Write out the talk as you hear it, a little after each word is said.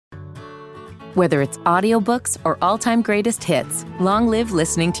Whether it's audiobooks or all-time greatest hits, long live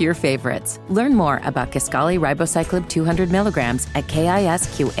listening to your favorites. Learn more about Kisqali Ribociclib 200 milligrams at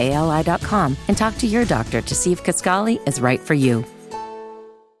KISQALI.com and talk to your doctor to see if Kisqali is right for you.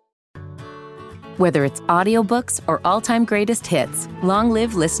 Whether it's audiobooks or all-time greatest hits, long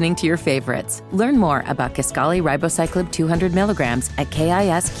live listening to your favorites. Learn more about Kisqali Ribociclib 200 milligrams at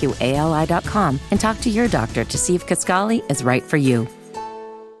KISQALI.com and talk to your doctor to see if Kisqali is right for you.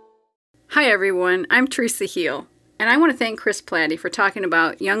 Hi everyone, I'm Teresa Heel, and I want to thank Chris Platty for talking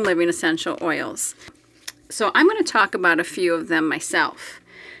about Young Living essential oils. So I'm going to talk about a few of them myself.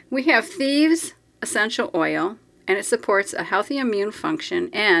 We have Thieves Essential Oil, and it supports a healthy immune function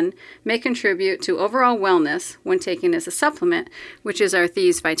and may contribute to overall wellness when taken as a supplement, which is our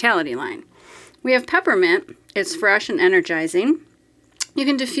Thieves Vitality line. We have Peppermint. It's fresh and energizing. You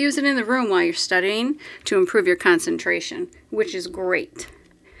can diffuse it in the room while you're studying to improve your concentration, which is great.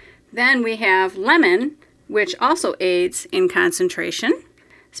 Then we have Lemon, which also aids in concentration,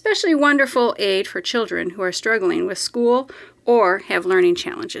 especially wonderful aid for children who are struggling with school or have learning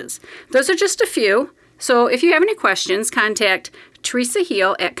challenges. Those are just a few. So if you have any questions, contact Teresa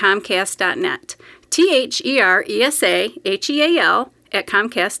Heel at Comcast.net. TheresaHeal at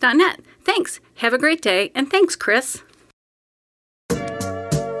Comcast.net. Thanks. Have a great day, and thanks, Chris.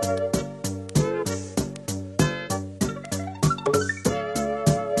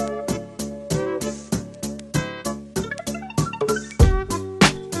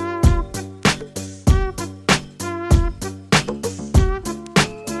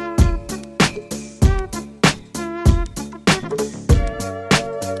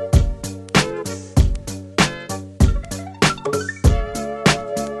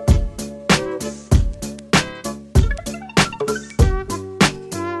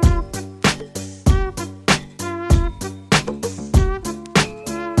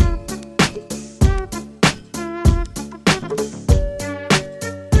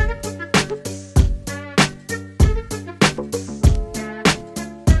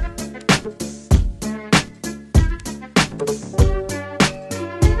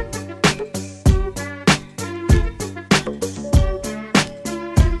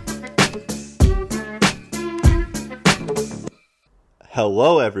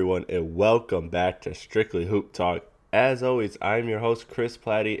 Hello everyone and welcome back to Strictly Hoop Talk. As always, I'm your host Chris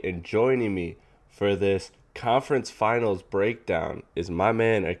Platty, and joining me for this conference finals breakdown is my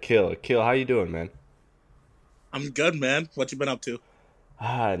man Akil. Akil, how you doing, man? I'm good, man. What you been up to?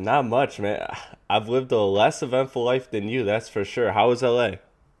 Not much, man. I've lived a less eventful life than you, that's for sure. How was LA?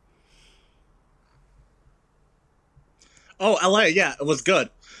 Oh, LA, yeah, it was good.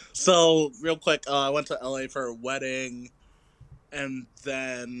 So, real quick, I went to LA for a wedding. And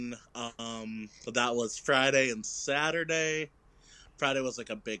then so that was Friday and Saturday. Friday was like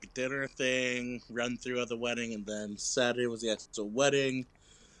a big dinner thing, run through of the wedding, and then Saturday was the actual wedding.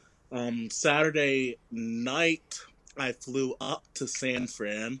 Saturday night, I flew up to San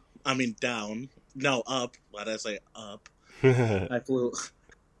Fran. I mean, down. No, up. Why did I say up? I flew.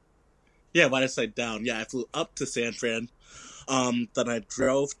 Yeah, why did I say down? Yeah, I flew up to San Fran. Then I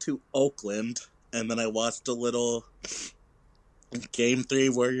drove to Oakland, and then I watched a little Game 3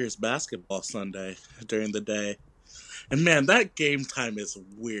 Warriors basketball Sunday during the day. And man, that game time is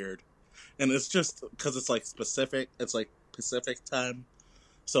weird. And it's just because it's like specific, it's like Pacific time.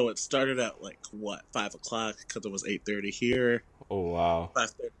 So it started at like, 5 o'clock because it was 8:30 here. Oh, wow.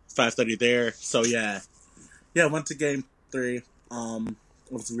 5:30 there. So yeah. Yeah, went to Game 3. It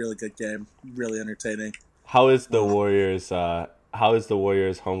was a really good game. Really entertaining. How is the Warriors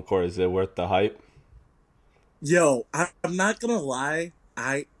home court? Is it worth the hype? Yo, I'm not gonna lie.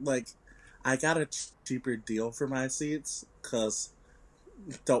 I got a cheaper deal for my seats because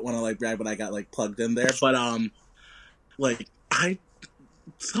don't want to like brag, but I got like plugged in there. But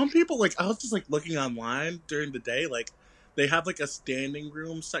some people I was just like looking online during the day. Like they have like a standing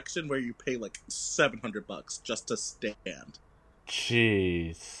room section where you pay like $700 just to stand.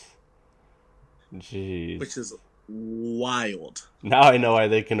 Jeez. Which is wild. Now I know why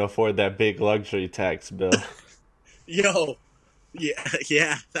they can afford that big luxury tax bill. Yo,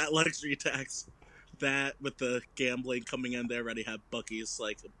 yeah, that luxury tax, that with the gambling coming in, they already have Buc-ee's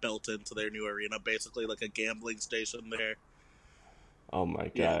like built into their new arena, basically like a gambling station there. Oh my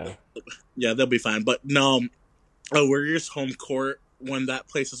god. Yeah, they'll be fine. But no, Warriors home court when that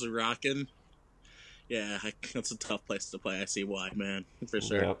place is rocking. Yeah, that's a tough place to play. I see why, man, for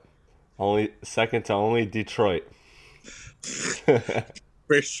sure. Yep. Second to only Detroit.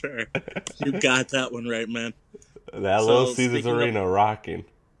 For sure, you got that one right, man. That Little Caesars Arena rocking.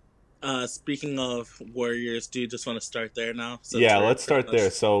 Speaking of Warriors, do you just want to start there now? Yeah, let's start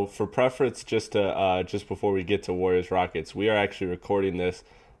there. So for preference, just before we get to Warriors Rockets, we are actually recording this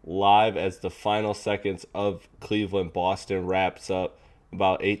live as the final seconds of Cleveland Boston wraps up.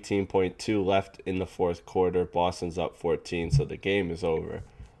 About 18.2 left in the fourth quarter. Boston's up 14, so the game is over.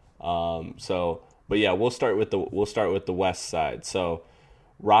 But yeah, we'll start with the West side. So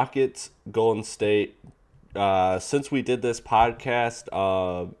Rockets, Golden State. Since we did this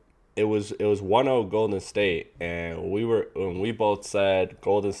podcast, it was 1-0 Golden State, and we both said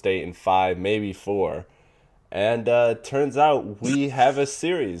Golden State in 5, maybe 4, and turns out we have a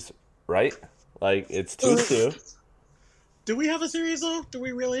series, right? Like it's 2-2. Do we have a series though? Do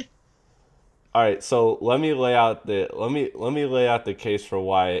we really? All right, so let me lay out the case for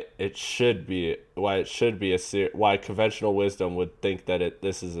why it should be a series. Why conventional wisdom would think that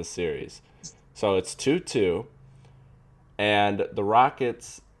this is a series. So it's 2-2, and the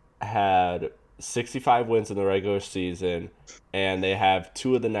Rockets had 65 wins in the regular season, and they have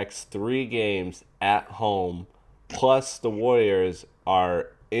 2 of the next 3 games at home. Plus, the Warriors are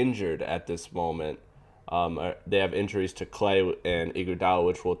injured at this moment. They have injuries to Clay and Iguodala,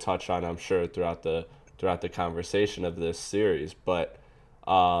 which we'll touch on, I'm sure, throughout the conversation of this series. But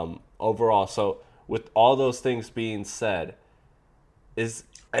overall, so with all those things being said,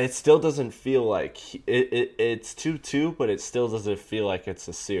 it still doesn't feel like it's 2-2, but it still doesn't feel like it's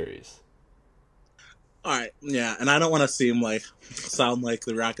a series. All right, yeah, and I don't want to sound like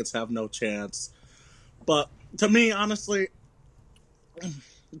the Rockets have no chance, but to me, honestly,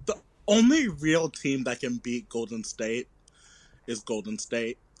 the only real team that can beat Golden State is Golden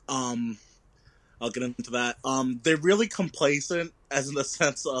State. I'll get into that. They're really complacent, as in the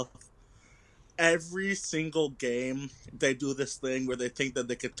sense of every single game they do this thing where they think that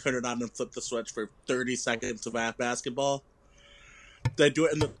they could turn it on and flip the switch for 30 seconds of basketball. They do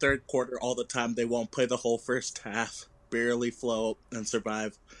it in the third quarter all the time. They won't play the whole first half, barely float, and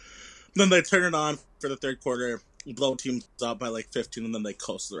survive. Then they turn it on for the third quarter, blow teams up by like 15, and then they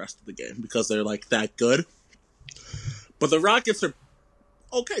coast the rest of the game because they're like that good. But the Rockets are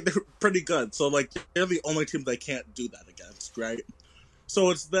okay. They're pretty good. So like they're the only team they can't do that against, right? So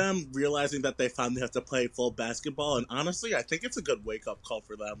it's them realizing that they finally have to play full basketball. And honestly, I think it's a good wake-up call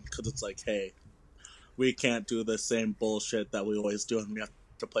for them because it's like, hey, we can't do the same bullshit that we always do, and we have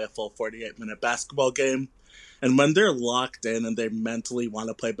to play a full 48-minute basketball game. And when they're locked in and they mentally want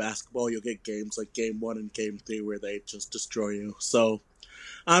to play basketball, you'll get games like Game 1 and Game 3 where they just destroy you. So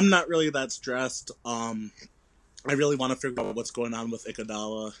I'm not really that stressed. I really want to figure out what's going on with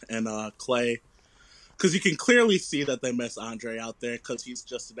Iguodala and Clay. Because you can clearly see that they miss Andre out there because he's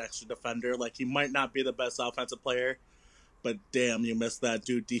just an extra defender. Like, he might not be the best offensive player, but damn, you miss that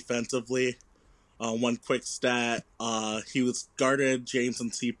dude defensively. One quick stat, he was guarded James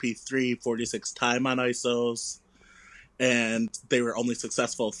and CP3 46 times on ISOs, and they were only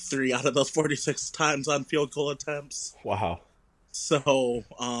successful 3 out of those 46 times on field goal attempts. Wow. So,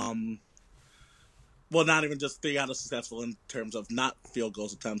 well, not even just 3 out of successful in terms of not field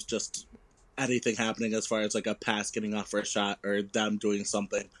goals attempts, just anything happening as far as like a pass getting off for a shot or them doing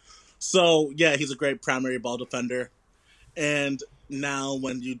something. So, yeah, he's a great primary ball defender. And now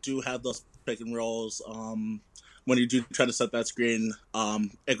when you do have those pick and rolls, when you do try to set that screen,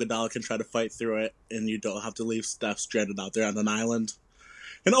 Iguodala can try to fight through it, and you don't have to leave Steph stranded out there on an island.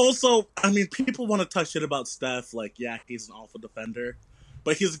 And also, I mean, people want to talk shit about Steph, like, yeah, he's an awful defender,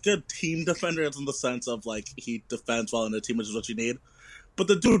 but he's a good team defender in the sense of, like, he defends well in a team, which is what you need. But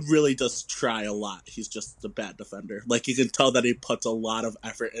the dude really does try a lot. He's just a bad defender. Like, you can tell that he puts a lot of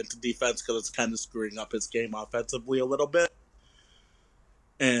effort into defense because it's kind of screwing up his game offensively a little bit.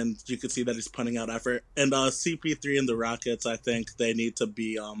 And you can see that he's putting out effort. And CP3 and the Rockets, I think they need to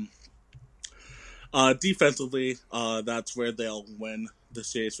be defensively. That's where they'll win the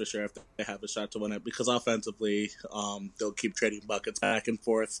series for sure if they have a shot to win it. Because offensively, they'll keep trading buckets back and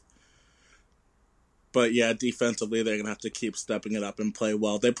forth. But yeah, defensively, they're going to have to keep stepping it up and play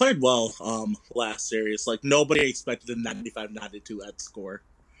well. They played well last series. Like, nobody expected a 95-92 at score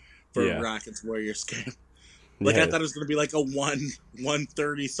for a Rockets-Warriors game. Like, I thought it was going to be like a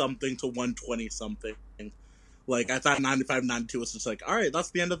 130-something to 120-something. Like, I thought 95-92 was just like, all right, that's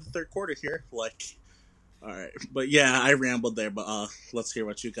the end of the third quarter here. Like, all right. But yeah, I rambled there, but let's hear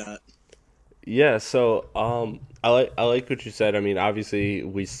what you got. Yeah, so I like what you said. I mean, obviously,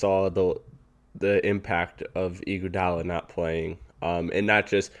 we saw the impact of Iguodala not playing, and not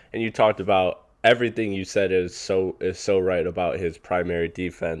just. And you talked about everything you said is so right about his primary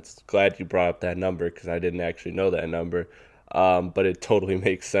defense. Glad you brought up that number because I didn't actually know that number, but it totally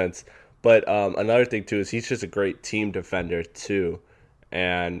makes sense. But another thing too is he's just a great team defender too,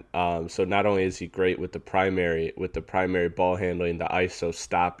 And so not only is he great with the primary ball handling, the ISO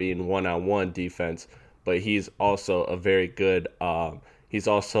stopping, one-on-one defense, but he's also a very good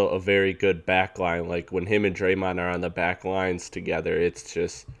back line. Like when him and Draymond are on the back lines together,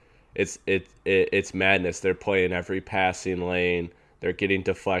 it's madness. They're playing every passing lane. They're getting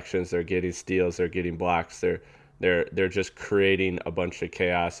deflections. They're getting steals. They're getting blocks. They're just creating a bunch of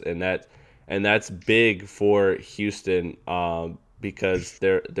chaos, and that's big for Houston because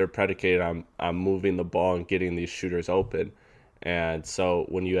they're predicated on moving the ball and getting these shooters open. And so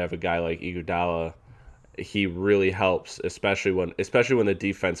when you have a guy like Iguodala, he really helps, especially when the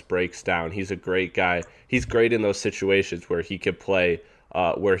defense breaks down. He's a great guy. He's great in those situations where he could play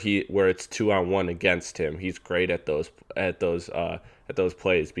where it's 2-on-1 against him. He's great at those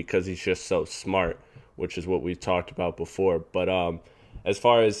plays because he's just so smart, which is what we've talked about before. But as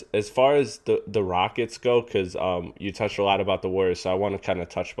far as the Rockets go, because you touched a lot about the Warriors, so I want to kind of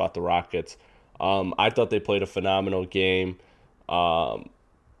touch about the Rockets. I thought they played a phenomenal game.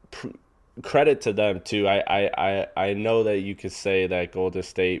 Credit to them too. I know that you could say that Golden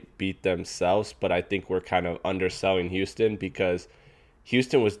State beat themselves, but I think we're kind of underselling Houston because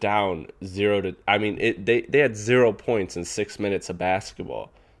Houston was down 0 to. I mean, they had 0 points in 6 minutes of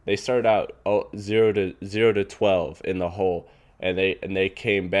basketball. They started out 0 to 12 in the hole, and they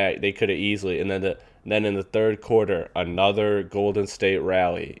came back. They could have easily, and then in the third quarter, another Golden State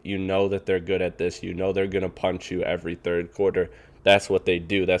rally. You know that they're good at this. You know they're gonna punch you every third quarter. That's what they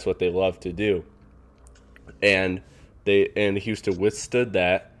do. That's what they love to do. And Houston withstood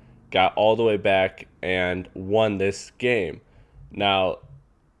that, got all the way back, and won this game. Now,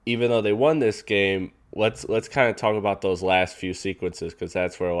 even though they won this game, let's kind of talk about those last few sequences because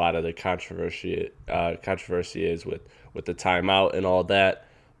that's where a lot of the controversy is with the timeout and all that.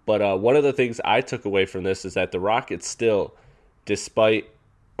 But one of the things I took away from this is that the Rockets still, despite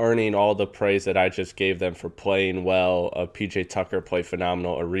earning all the praise that I just gave them for playing well. PJ Tucker played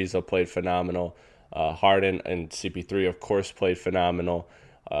phenomenal. Ariza played phenomenal. Harden and CP3, of course, played phenomenal.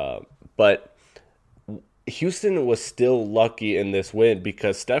 But Houston was still lucky in this win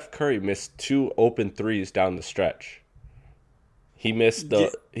because Steph Curry missed 2 open threes down the stretch. He missed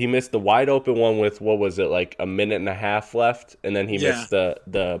the wide open one with, what was it, like a minute and a half left, and then he missed the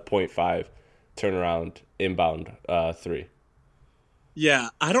 0.5 turnaround inbound 3. Yeah,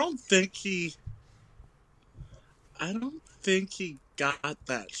 I don't think he got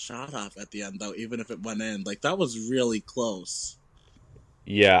that shot off at the end though, even if it went in. Like that was really close.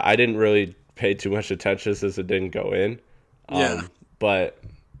 Yeah, I didn't really pay too much attention since it didn't go in. Yeah. But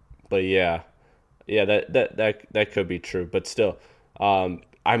yeah, that could be true. But still,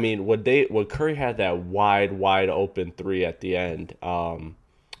 I mean, when Curry had that wide open 3 at the end and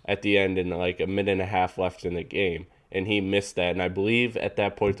like a minute and a half left in the game. And he missed that. And I believe at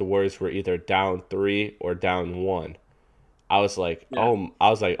that point the Warriors were either down 3 or down 1. I was like, oh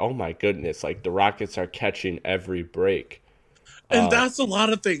my goodness, like the Rockets are catching every break. And that's a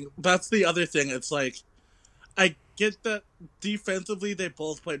lot of things. That's the other thing. It's like, I get that defensively they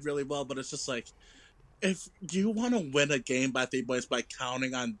both played really well, but it's just like, if you want to win a game by 3 points by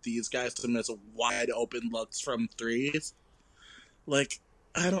counting on these guys to miss wide open looks from threes, like,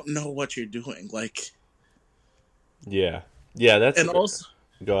 I don't know what you're doing. Like, yeah, that's. And also,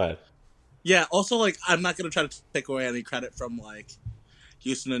 go ahead. Yeah, also, like, I'm not gonna try to take away any credit from like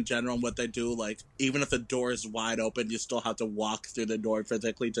Houston in general and what they do. Like, even if the door is wide open, you still have to walk through the door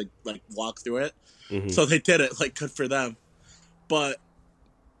physically to like walk through it. Mm-hmm. So they did it. Like, good for them. But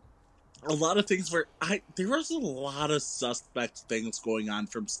a lot of things there was a lot of suspect things going on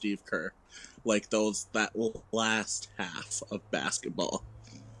from Steve Kerr, like that last half of basketball.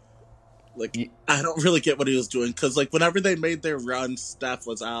 Like, I don't really get what he was doing, because, like, whenever they made their run, Steph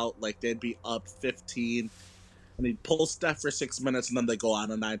was out, like, they'd be up 15, and he'd pull Steph for 6 minutes, and then they go on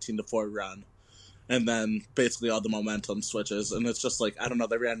a 19-4 run, and then basically all the momentum switches, and it's just like, I don't know,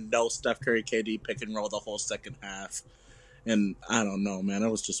 they ran no Steph Curry, KD pick and roll the whole second half, and I don't know, man, it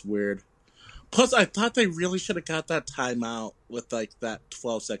was just weird. Plus, I thought they really should have got that timeout with, like, that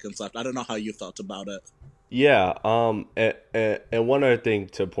 12 seconds left. I don't know how you felt about it. Yeah, and one other thing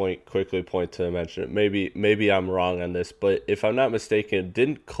to mention, maybe I'm wrong on this, but if I'm not mistaken,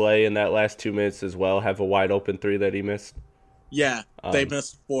 didn't Clay in that last 2 minutes as well have a wide open 3 that he missed? Yeah, they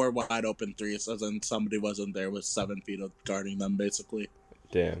missed 4 wide open 3s, as in somebody wasn't there with 7 feet of guarding them, basically.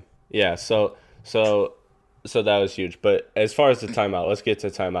 Damn. Yeah, so that was huge. But as far as the timeout, let's get to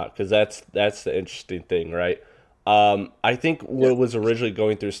timeout, because that's the interesting thing, right? I think what was originally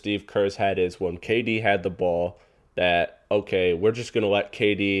going through Steve Kerr's head is when KD had the ball that, okay, we're just going to let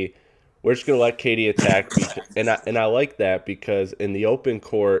KD we're just gonna let KD attack, and I like that because in the open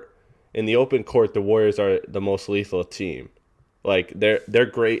court, the Warriors are the most lethal team. Like they're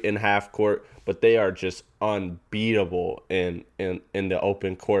great in half court, but they are just unbeatable in the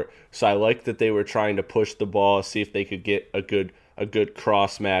open court. So I like that they were trying to push the ball, see if they could get a good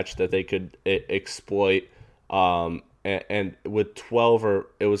cross match that they could exploit. And with 12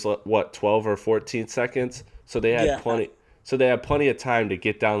 or 14 seconds, so they had plenty. So they had plenty of time to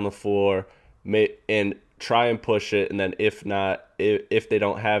get down the floor, and try and push it, and then if not, if they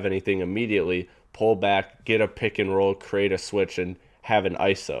don't have anything immediately, pull back, get a pick and roll, create a switch, and have an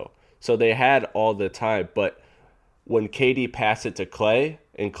ISO. So they had all the time, but when KD passed it to Klay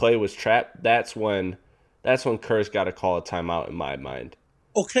and Klay was trapped, that's when Kerr's got to call a timeout in my mind.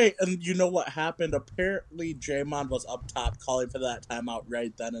 Okay, and you know what happened? Apparently, Draymond was up top calling for that timeout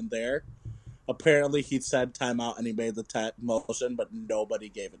right then and there. Apparently, he said timeout and he made the motion, but nobody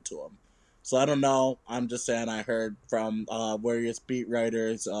gave it to him. So I don't know. I'm just saying I heard from Warriors beat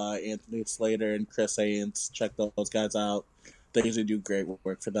writers, Anthony Slater and Chris Haynes. Check those guys out. They usually do great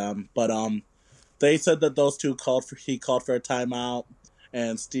work for them. But they said that those two he called for a timeout.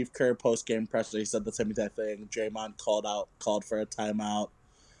 And Steve Kerr post-game pressure, he said the same exact thing. Draymond called for a timeout,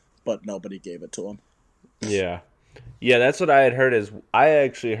 but nobody gave it to him. Yeah, that's what I had heard. I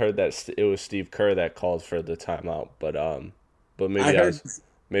actually heard that it was Steve Kerr that called for the timeout, but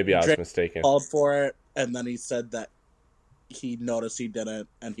maybe I was mistaken. Called for it, and then he said that he noticed he didn't,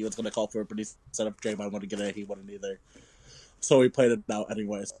 and he was going to call for it, but he said if Draymond wanted to get it, he wouldn't either. So he played it out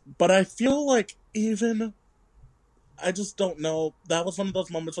anyways. But I feel like I just don't know. That was one of those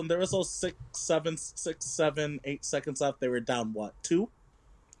moments when there was those 6, 7, 8 seconds left. They were down, 2?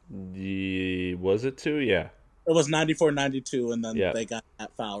 Was it 2? Yeah. It was 94-92, and then they got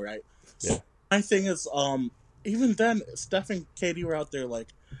that foul, right? Yeah. So my thing is, even then, Steph and KD were out there, like,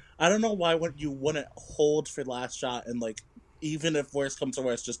 I don't know why you wouldn't hold for last shot and, like, even if worse comes to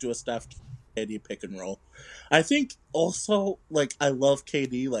worse, just do a Steph KD pick and roll. I think also, like, I love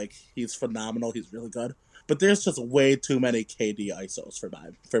KD, like, he's phenomenal, he's really good, but there's just way too many KD ISOs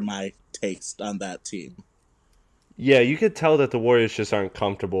for my taste on that team. Yeah, you could tell that the Warriors just aren't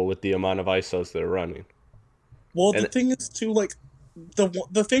comfortable with the amount of ISOs they're running. Well, the thing is, too, like,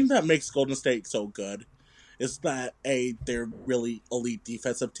 the thing that makes Golden State so good is that, they're really elite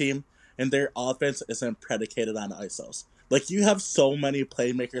defensive team, and their offense isn't predicated on ISOs. Like, you have so many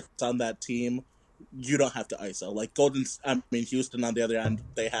playmakers on that team, you don't have to ISO. Like, Houston, on the other end,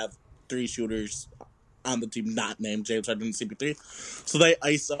 they have 3 shooters on the team not named James Harden and CP3. So they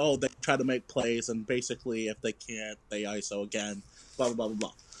ISO, they try to make plays, and basically, if they can't, they ISO again, blah, blah, blah, blah,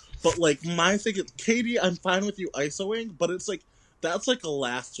 blah. But, like, my thing is, KD, I'm fine with you ISOing, but it's like, that's like a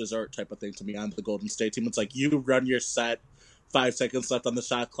last resort type of thing to me on the Golden State team. It's like, you run your set, 5 seconds left on the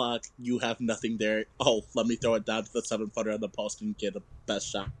shot clock, you have nothing there. Oh, let me throw it down to the 7-footer on the post and get the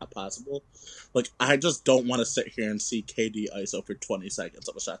best shot possible. Like, I just don't want to sit here and see KD ISO for 20 seconds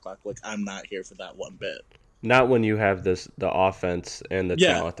on the shot clock. Like, I'm not here for that one bit. Not when you have the offense and the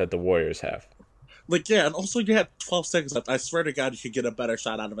talent that the Warriors have. Like, yeah, and also you had 12 seconds left. I swear to God, you could get a better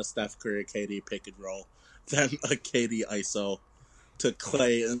shot out of a Steph Curry KD pick and roll than a KD ISO to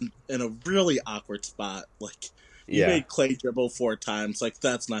Klay in a really awkward spot. Like, you made Klay dribble 4 times. Like,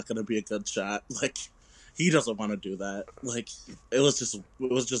 that's not going to be a good shot. Like, he doesn't want to do that. Like, it was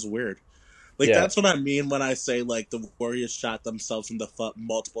just weird. Like, that's what I mean when I say, like, the Warriors shot themselves in the foot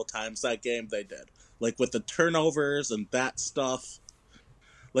multiple times that game. They did. Like, with the turnovers and that stuff.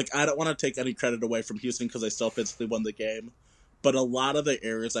 Like, I don't want to take any credit away from Houston because they still physically won the game. But a lot of the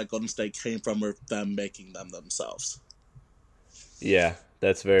errors that Golden State came from were them making them themselves. Yeah,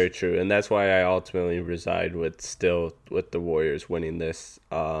 that's very true. And that's why I ultimately reside with the Warriors winning this.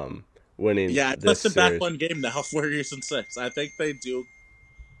 Yeah, I put them back one game now, Warriors in 6. I think they do.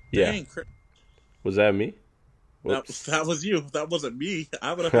 Dang, was that me? That was you. That wasn't me.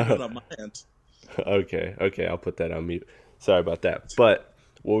 I would have put it on my end. Okay, I'll put that on mute. Sorry about that. But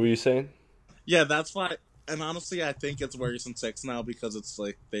what were you saying? Yeah, that's why. And honestly, I think it's Warriors in 6 now because it's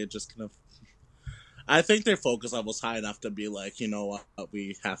like they just kind of. I think their focus level's high enough to be like, you know what,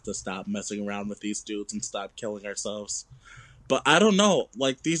 we have to stop messing around with these dudes and stop killing ourselves. But I don't know.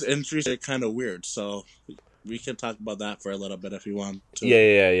 Like, these injuries are kind of weird, so we can talk about that for a little bit if you want to.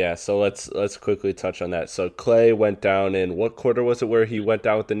 Yeah. So let's quickly touch on that. So Klay went down in what quarter was it where he went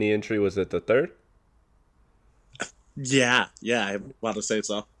down with the knee injury? Was it the 3rd? Yeah, I want to say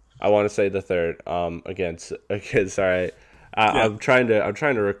so. I want to say the 3rd. Again, sorry. I'm trying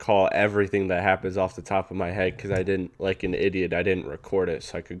to recall everything that happens off the top of my head because I didn't, like an idiot, I didn't record it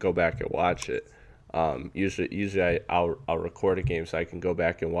so I could go back and watch it. I'll record a game so I can go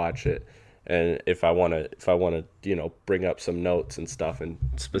back and watch it, and if I want to bring up some notes and stuff in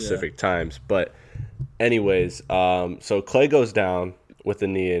specific times. But anyways, so Clay goes down with a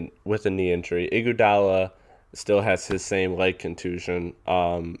knee injury. Iguodala still has his same leg contusion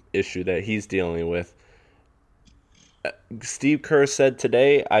issue that he's dealing with. Steve Kerr said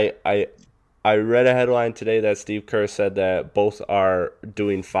today, I read a headline today that Steve Kerr said that both are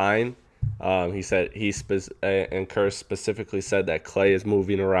doing fine. He said and Kerr specifically said that Clay is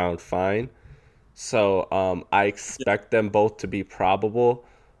moving around fine. So I expect them both to be probable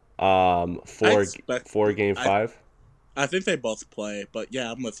for Game 5. I think they both play, but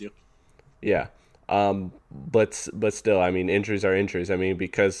yeah, I'm with you. Yeah. But still, I mean, injuries are injuries. I mean,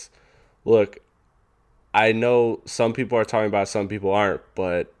 because look, I know some people are talking about it, some people aren't,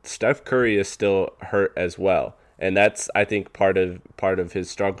 but Steph Curry is still hurt as well. And that's, I think, part of his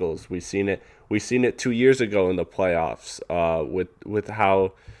struggles. We've seen it 2 years ago in the playoffs, with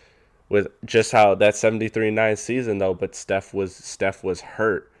how that 73-9 season though, but Steph was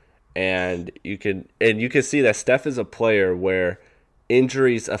hurt. And you can see that Steph is a player where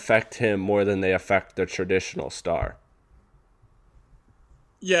injuries affect him more than they affect the traditional star.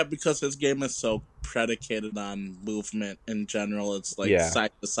 Yeah, because his game is so predicated on movement in general. It's like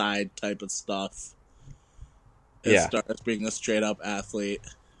side to side type of stuff. It starts being a straight up athlete.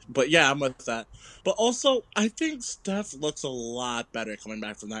 But yeah, I'm with that. But also, I think Steph looks a lot better coming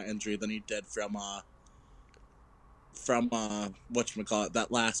back from that injury than he did from whatchamacallit,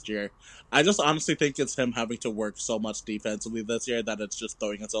 that last year. I just honestly think it's him having to work so much defensively this year that it's just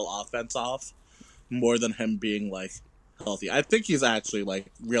throwing his whole offense off more than him being like healthy. I think he's actually like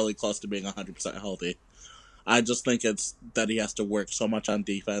really close to being 100% healthy. I just think it's that he has to work so much on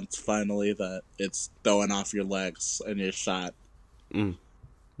defense finally that it's throwing off your legs and your shot.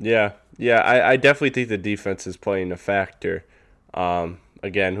 Yeah, I definitely think the defense is playing a factor.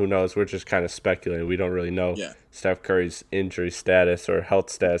 Again, who knows? We're just kind of speculating. We don't really know Steph Curry's injury status or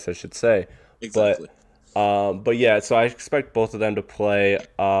health status, I should say. Exactly. But yeah, so I expect both of them to play.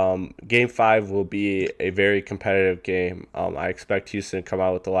 Game 5 will be a very competitive game. I expect Houston to come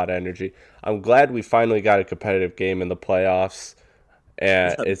out with a lot of energy. I'm glad we finally got a competitive game in the playoffs.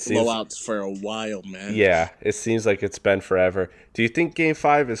 And it seems blowouts for a while, man. Yeah, it seems like it's been forever. Do you think Game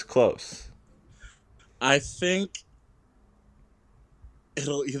 5 is close? I think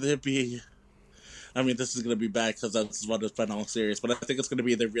it'll either be... I mean, this is going to be bad because that's what it's been all series, but I think it's going to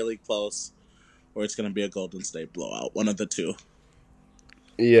be either really close or it's going to be a Golden State blowout. One of the two.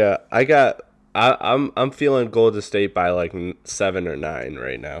 Yeah, I'm feeling Golden State by like 7 or 9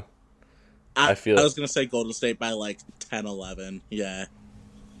 right now. I was going to say Golden State by like 10, 11. Yeah.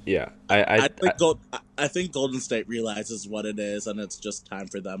 Yeah. I think Golden State realizes what it is, and it's just time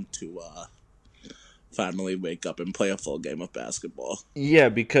for them to finally wake up and play a full game of basketball. Yeah,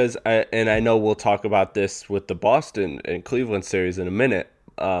 because I know we'll talk about this with the Boston and Cleveland series in a minute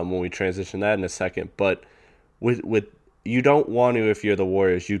when we transition that in a second. But with you don't want to, if you're the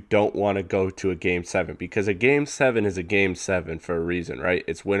Warriors, you don't want to go to a Game 7 because a Game 7 is a Game 7 for a reason, right?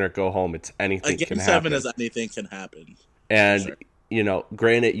 It's win or go home. It's anything can happen. A Game 7 is anything can happen. And sure. You know,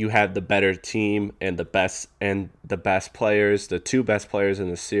 granted, you have the better team and the best players, the two best players in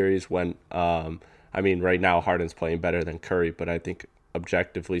the series. When I mean, right now Harden's playing better than Curry, but I think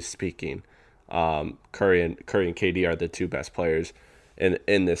objectively speaking, Curry and KD are the two best players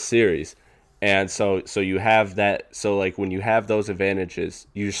in this series. And so you have that. So like when you have those advantages,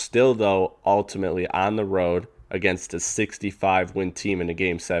 you're still though ultimately on the road against a 65-win team in a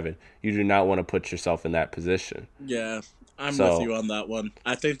Game 7. You do not want to put yourself in that position. Yeah, I'm with you on that one.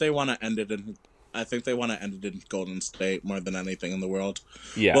 I think they want to end it in. I think they want to end it in Golden State more than anything in the world.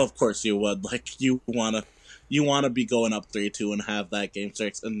 Yeah. Well, of course you would. Like you want to be going up 3-2 and have that Game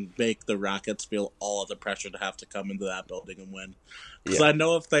 6 and make the Rockets feel all of the pressure to have to come into that building and win. Because I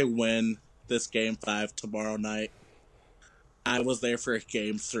know if they win this Game 5 tomorrow night, I was there for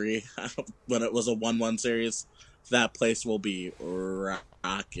Game 3 when it was a 1-1 series. That place will be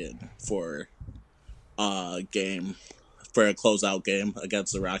rocking for a closeout game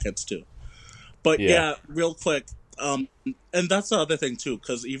against the Rockets too. But yeah, real quick, and that's the other thing too,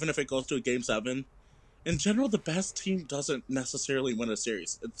 because even if it goes to a Game 7, in general, the best team doesn't necessarily win a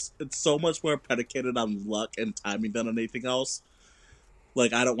series. It's so much more predicated on luck and timing than anything else.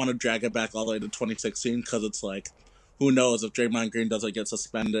 Like, I don't want to drag it back all the way to 2016 because it's like, who knows if Draymond Green doesn't get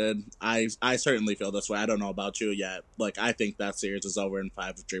suspended. I certainly feel this way. I don't know about you yet. Like, I think that series is over in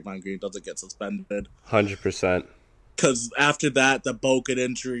 5 if Draymond Green doesn't get suspended. 100%. Because after that, the Bogut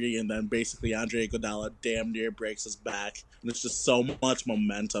injury, and then basically Andre Iguodala damn near breaks his back. And there's just so much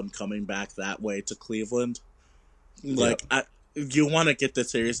momentum coming back that way to Cleveland. Like, you want to get the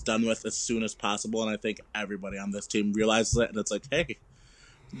series done with as soon as possible, and I think everybody on this team realizes it, and it's like, hey,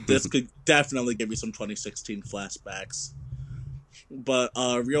 this could definitely give you some 2016 flashbacks. But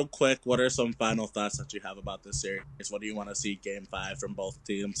real quick, what are some final thoughts that you have about this series? What do you want to see Game 5 from both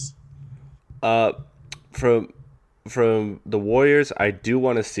teams? From the Warriors, I do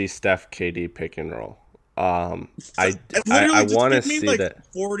want to see Steph KD pick and roll. I want to see like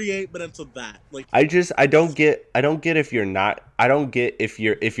that 48 minutes of that. Like I don't get if you're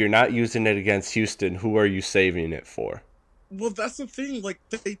not using it against Houston, who are you saving it for? Well, that's the thing. Like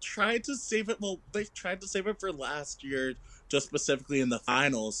they tried to save it. Well, they tried to save it for last year, just specifically in the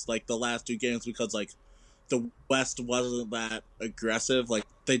finals, like the last two games, because like the West wasn't that aggressive. Like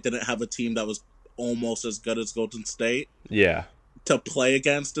they didn't have a team that was almost as good as Golden State. Yeah. To play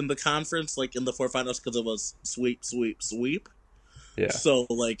against in the conference, like in the four finals, because it was sweep. Yeah. So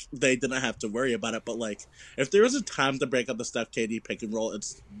like they didn't have to worry about it. But like if there was a time to break up the Steph KD pick and roll,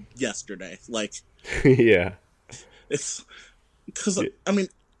 it's yesterday. Like yeah, it's because I mean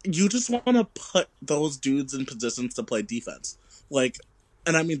you just want to put those dudes in positions to play defense. Like,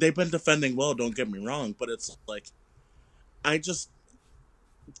 and I mean they've been defending well. Don't get me wrong, but it's like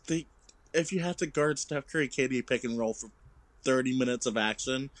if you have to guard Steph Curry, KD pick and roll for 30 minutes of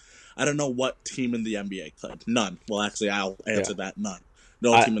action, I don't know what team in the NBA could. None. Well, actually, I'll answer that. None.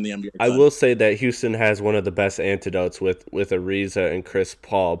 No team in the NBA could. I will say that Houston has one of the best antidotes with Ariza and Chris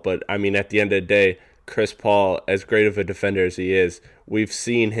Paul. But, I mean, at the end of the day, Chris Paul, as great of a defender as he is, we've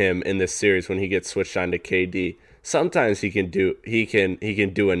seen him in this series when he gets switched on to KD. Sometimes he can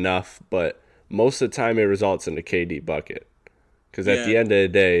do enough, but most of the time it results in a KD bucket. Because at the end of the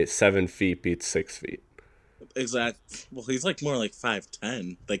day, 7 feet beats 6 feet. Exactly. Well, he's like more like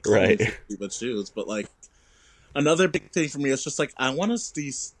 5'10". Like right with shoes, but like another big thing for me is just like I want to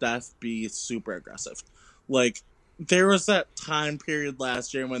see Steph be super aggressive. Like there was that time period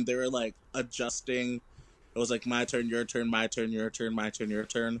last year when they were like adjusting. It was like my turn, your turn, my turn, your turn, my turn, your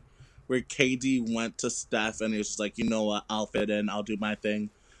turn. Where KD went to Steph and he was just like, you know what, I'll fit in, I'll do my thing.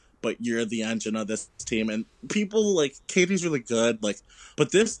 But you're the engine of this team. And people, like, KD's really good, like,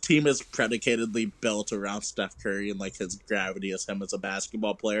 but this team is predicatedly built around Steph Curry and, like, his gravity as him as a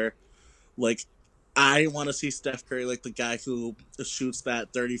basketball player. Like, I want to see Steph Curry, like, the guy who shoots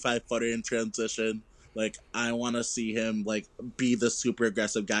that 35-footer in transition. Like, I want to see him, like, be the super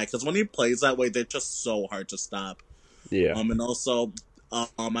aggressive guy. Because when he plays that way, they're just so hard to stop. Yeah. And also, I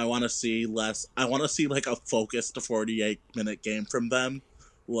want to see like, a focused 48-minute game from them.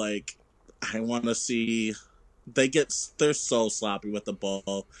 Like, I want to see they're so sloppy with the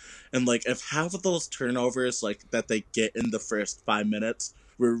ball. And, like, if half of those turnovers, like, that they get in the first 5 minutes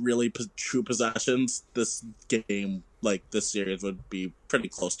were really true possessions, this game, like, this series would be pretty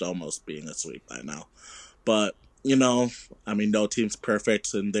close to almost being a sweep by now. But, you know, I mean, no team's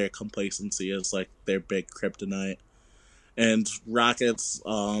perfect, and their complacency is, like, their big kryptonite. And Rockets,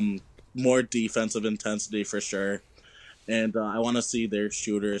 more defensive intensity for sure. And I want to see their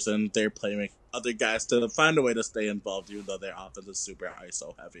shooters and their playmaking, other guys to find a way to stay involved, even though their offense is super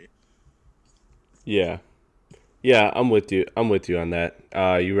ISO heavy. Yeah, I'm with you. I'm with you on that.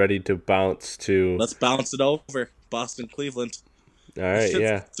 You ready to bounce to? Let's bounce it over. Boston, Cleveland. All right,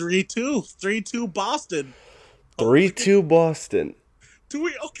 yeah. 3-2 Boston. 3-2 Boston.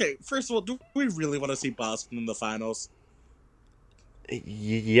 Okay, first of all, do we really want to see Boston in the finals?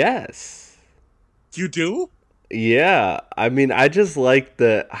 Yes. You do? Yeah, I mean, I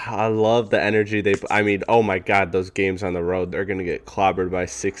love the energy I mean, oh my God, those games on the road, they're going to get clobbered by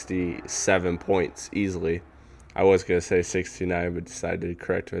 67 points easily. I was going to say 69, but decided to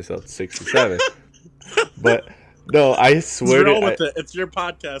correct myself to 67. But, no, I swear roll with it. It's your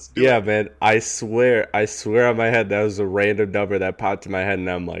podcast. Man, I swear on my head, that was a random number that popped in my head, and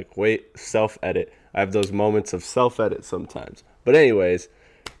I'm like, wait, self-edit. I have those moments of self-edit sometimes. But anyways,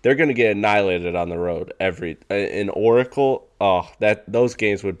 they're going to get annihilated on the road in Oracle. Those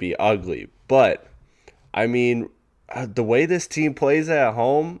games would be ugly. But I mean, the way this team plays at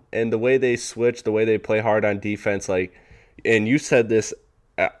home and the way they switch, the way they play hard on defense, like, and you said this,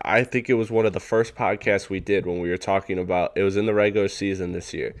 I think it was one of the first podcasts we did when we were talking about, it was in the regular season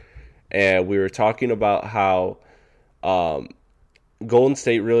this year, and we were talking about how Golden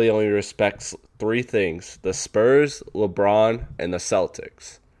State really only respects 3 things: the Spurs, LeBron, and the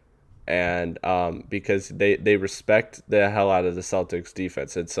Celtics. And because they respect the hell out of the Celtics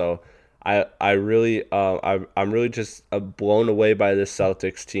defense. And so I'm really just blown away by this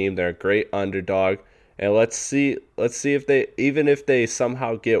Celtics team. They're a great underdog. And let's see if they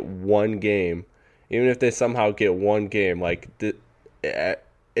somehow get one game, like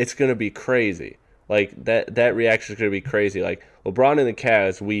it's gonna be crazy. Like that reaction is gonna be crazy. Like LeBron and the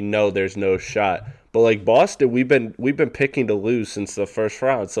Cavs, we know there's no shot. But like Boston, we've been picking to lose since the first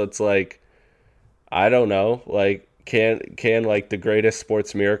round. So it's like, I don't know. Like can like the greatest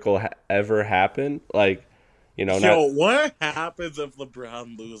sports miracle ever happen? Like, what happens if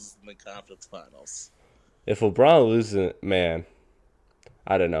LeBron loses in the conference finals? If LeBron loses, man,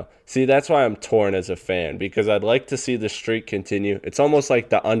 I don't know. See, that's why I'm torn as a fan, because I'd like to see the streak continue. It's almost like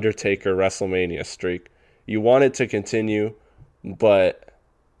the Undertaker WrestleMania streak. You want it to continue, but,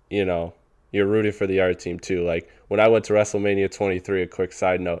 you're rooting for the other team too. Like, when I went to WrestleMania 23, a quick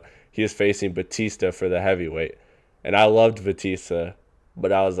side note, he was facing Batista for the heavyweight. And I loved Batista,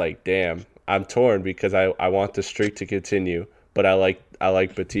 but I was like, damn, I'm torn because I want the streak to continue, but I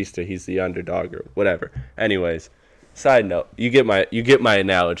like Batista. He's the underdog or whatever. Anyways, side note, you get my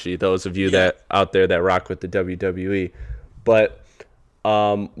analogy. Those of you that out there that rock with the WWE, but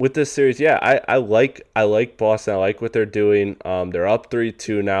with this series, I like Boston. I like what they're doing. They're up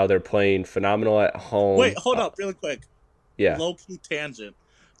 3-2 now. They're playing phenomenal at home. Wait, hold up, really quick. Yeah. Low key tangent.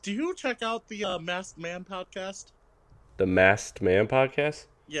 Do you check out the Masked Man podcast? The Masked Man podcast?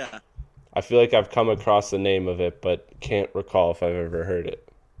 Yeah. I feel like I've come across the name of it, but can't recall if I've ever heard it.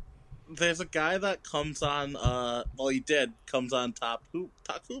 There's a guy that comes on, comes on Talk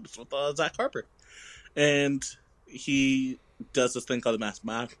Hoops with Zach Harper. And he does this thing called the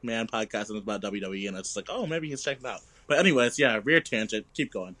Masked Man podcast, and it's about WWE, and it's like, oh, maybe he's checking it out. But anyways, rear tangent.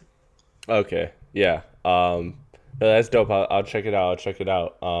 Keep going. Okay, yeah. No, that's dope. I'll check it out.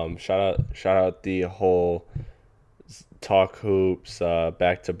 Shout out the whole Talk Hoops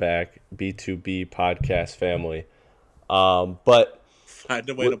back-to-back B2B podcast family. But find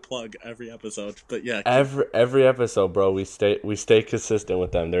a way to plug every episode. But yeah, every episode, bro, we stay consistent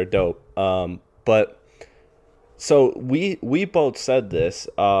with them. They're dope. But so we both said this.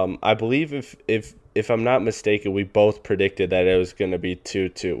 I believe if I'm not mistaken, we both predicted that it was going to be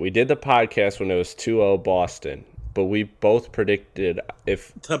 2-2. We did the podcast when it was 2-0 Boston. But we both predicted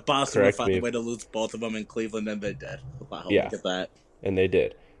Boston would find a way to lose both of them in Cleveland, and they did. Wow, yeah, look at that. And they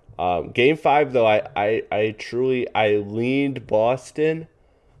did. Game 5, though, I truly leaned Boston,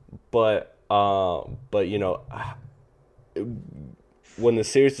 but when the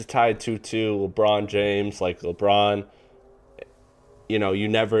series is tied 2-2, LeBron James,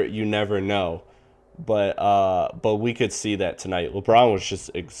 you never know. But we could see that tonight. LeBron was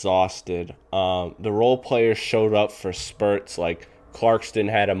just exhausted. The role players showed up for spurts. Like Clarkson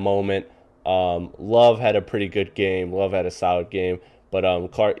had a moment. Love had a pretty good game. Love had a solid game.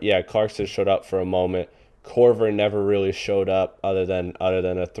 But Clarkson showed up for a moment. Korver never really showed up other than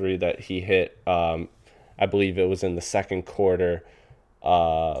a three that he hit. I believe it was in the second quarter.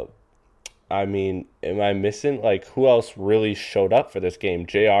 Am I missing? Like, who else really showed up for this game?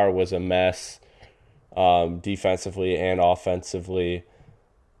 JR was a mess. Defensively and offensively.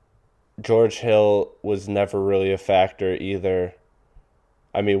 George Hill was never really a factor either.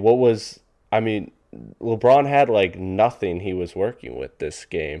 LeBron had nothing he was working with this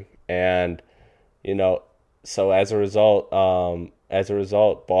game, and so as a result,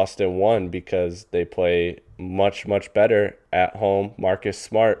 Boston won because they play much better at home. Marcus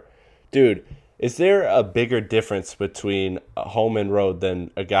Smart, dude, is there a bigger difference between home and road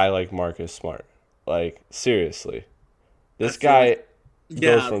than a guy like Marcus Smart? Like, seriously. This guy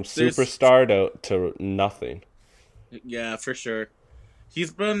goes from superstar to nothing. Yeah, for sure.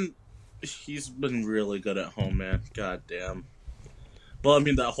 He's been really good at home, man. God damn. Well,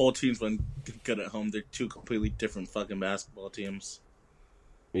 that whole team's been good at home. They're two completely different fucking basketball teams.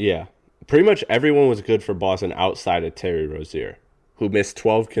 Yeah. Pretty much everyone was good for Boston outside of Terry Rozier, who missed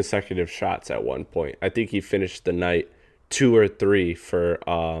 12 consecutive shots at one point. I think he finished the night 2 or 3 for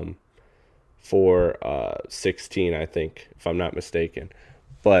 16, I think, if I'm not mistaken.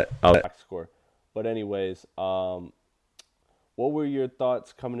 But score. But anyways, what were your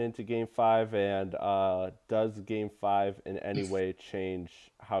thoughts coming into Game 5, and does Game 5 in any way change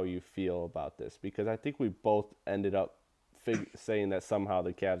how you feel about this? Because I think we both ended up saying that somehow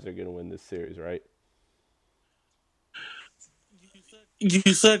the Cavs are going to win this series, right?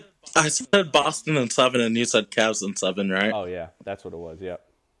 I said Boston in 7, and you said Cavs in 7, right? Oh, yeah, that's what it was, yep.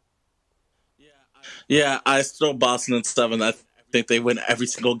 Yeah, I still Boston in 7. I think they win every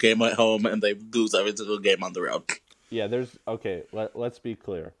single game at home, and they lose every single game on the road. Yeah, let's be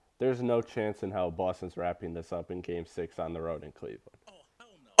clear. There's no chance in hell Boston's wrapping this up in Game 6 on the road in Cleveland.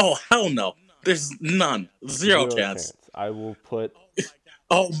 Oh, hell no. There's none. Zero chance. I will put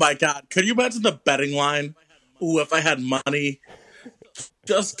Oh my god! Could you imagine the betting line? Ooh, if I had money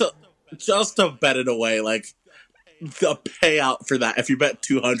just to bet it away, like the payout for that. If you bet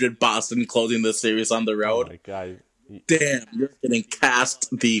 200 Boston closing the series on the Oh road, my god. damn, you're getting cast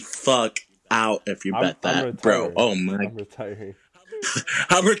the fuck out if you bet I'm that, bro. retiring. Oh my! I'm retiring.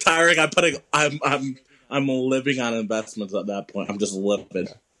 I'm retiring. I'm living on investments at that point. I'm just living.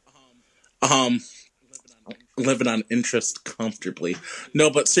 Um, living on interest comfortably. No,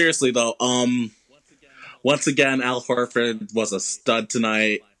 but seriously though, once again, Al Horford was a stud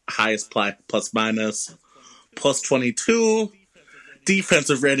tonight. Highest plus minus plus 22.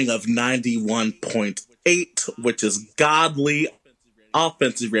 Defensive rating of 91.8, which is godly.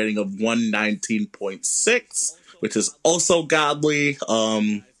 Offensive rating of 119.6, which is also godly.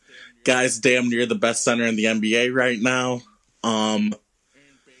 Guy's damn near the best center in the NBA right now.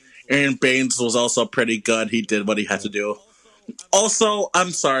 Aaron Baines was also pretty good. He did what he had to do. Also,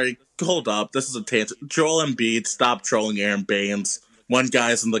 I'm sorry. Hold up. This is a tangent. Joel Embiid, stop trolling Aaron Baines. One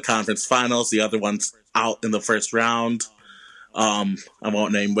guy's in the conference finals. The other one's out in the first round. I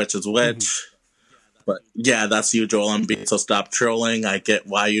won't name which is which. But yeah, that's you, Joel Embiid. So stop trolling. I get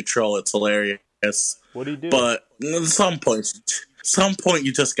why you troll. It's hilarious. What did he do? But at some point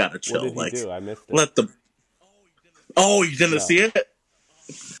you just gotta chill. What did he do? I missed it. Let the. Oh, you didn't see it?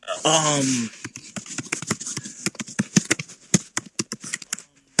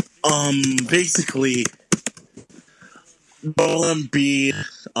 Basically, Joel Embiid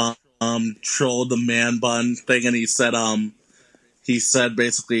trolled the man bun thing, and he said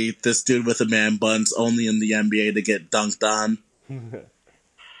basically this dude with a man bun's only in the NBA to get dunked on. Damn.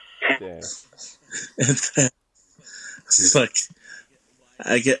 And then it's like,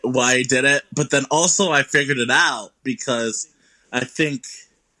 I get why he did it, but then also I figured it out because I think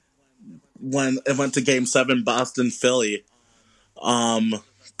when it went to Game 7, Boston Philly,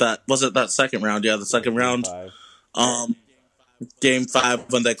 that was it. That second round, the second round, Game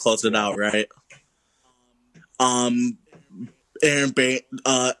 5 when they closed it out, right? Joel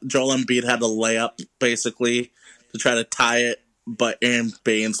Embiid had a layup basically to try to tie it, but Aaron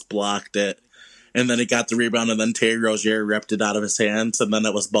Baines blocked it. And then he got the rebound, and then Terry Rozier ripped it out of his hands, and then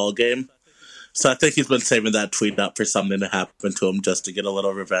it was ball game. So I think he's been saving that tweet up for something to happen to him just to get a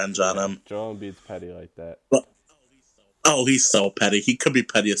little revenge on him. Joel Embiid's petty like that. But, he's so petty. He could be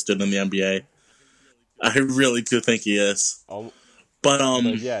pettiest dude in the NBA. I really do think he is. But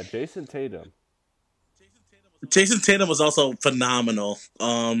yeah, Jason Tatum. Jason Tatum was also phenomenal.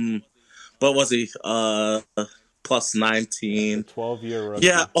 What was he? Plus 19. 12-year rookie.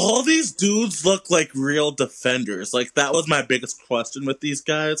 Yeah, all these dudes look like real defenders. Like, that was my biggest question with these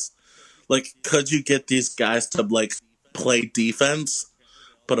guys. Like, could you get these guys to, like, play defense?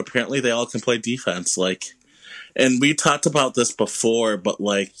 But apparently they all can play defense. Like, and we talked about this before, but,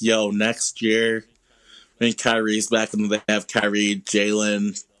 like, next year, when Kyrie's back and they have Kyrie,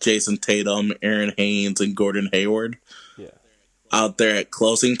 Jalen, Jason Tatum, Aaron Haynes, and Gordon Hayward out there at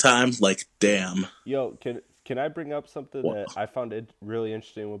closing time, like, damn. Yo, can I bring up something that I found really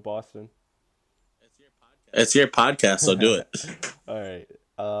interesting with Boston? It's your podcast, so do it. All right.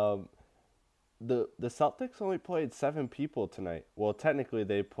 The Celtics only played 7 people tonight. Well, technically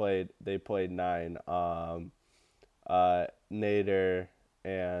they played 9. Nader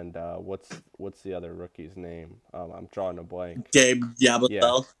and what's the other rookie's name? I'm drawing a blank. Gabe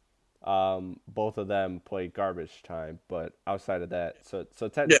Yabusele. Yeah. Both of them played garbage time, but outside of that, so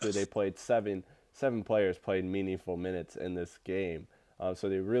technically they played 7 players played meaningful minutes in this game. So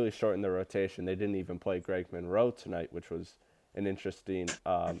they really shortened the rotation. They didn't even play Greg Monroe tonight, which was an interesting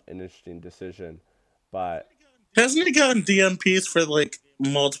decision. But hasn't he gotten DNPs for like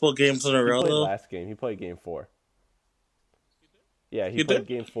multiple games in a row? He played last game. He played game 4. Yeah, he played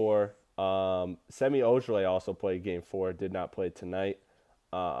game 4. Semi Ojeleye also played game 4. Did not play tonight.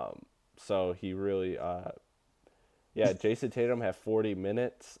 So he really, Jason Tatum had 40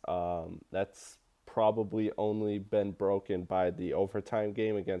 minutes. That's probably only been broken by the overtime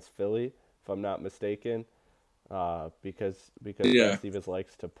game against Philly, if I'm not mistaken. Because Ben Stevens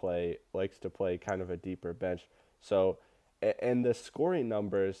likes to play kind of a deeper bench. So, and the scoring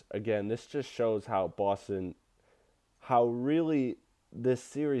numbers, again, this just shows how really this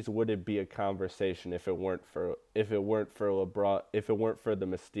series wouldn't be a conversation if it weren't for LeBron, if it weren't for the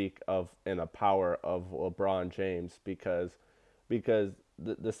mystique of and a power of LeBron James, because the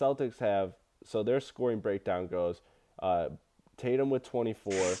Celtics have, so their scoring breakdown goes, Tatum with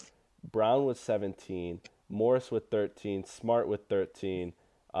 24, Brown with 17, Morris with 13, Smart with 13,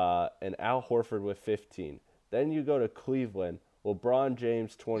 and Al Horford with 15. Then you go to Cleveland, LeBron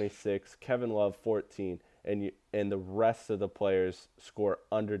James 26, Kevin Love 14, and the rest of the players score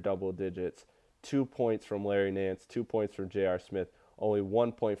under double digits. 2 points from Larry Nance, 2 points from J.R. Smith, only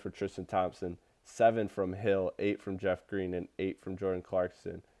 1 point for Tristan Thompson, 7 from Hill, 8 from Jeff Green, and 8 from Jordan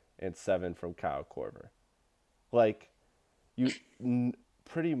Clarkson, and 7 from Kyle Korver. Like,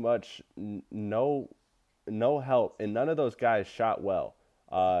 pretty much no help, and none of those guys shot well.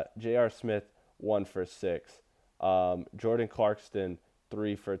 J.R. Smith, 1 for 6. Jordan Clarkson,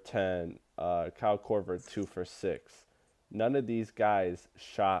 3 for 10. Kyle Korver, 2 for 6. None of these guys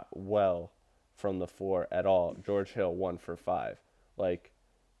shot well from the floor at all. George Hill, 1 for 5. Like,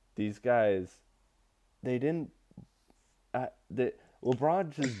 these guys, they didn't. LeBron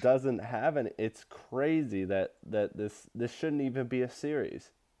just doesn't have an. It's crazy that this shouldn't even be a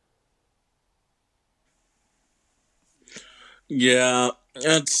series. Yeah,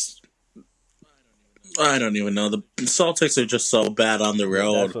 I don't even know. The Celtics are just so bad on the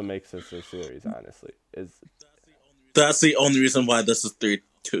road. That's what makes this a series, honestly. That's the only reason why this is 3-2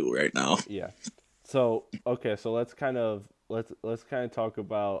 right now. Yeah. So okay, so let's kind of talk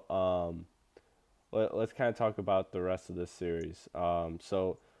about let's kind of talk about the rest of this series.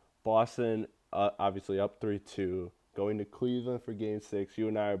 So Boston obviously up 3-2, going to Cleveland for Game 6. You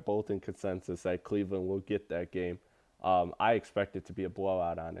and I are both in consensus that Cleveland will get that game. I expect it to be a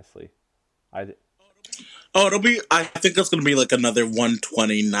blowout, honestly. It'll be. I think it's going to be like another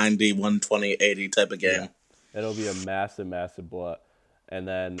 120-90, 120-80 type of game. Yeah. It'll be a massive, massive blowout. And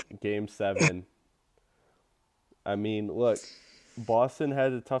then Game 7. I mean, look, Boston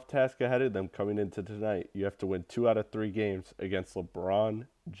has a tough task ahead of them coming into tonight. You have to win 2 out of 3 games against LeBron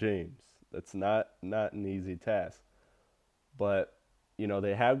James. That's not an easy task. But, you know,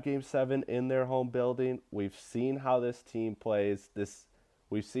 they have Game 7 in their home building. We've seen how this team plays.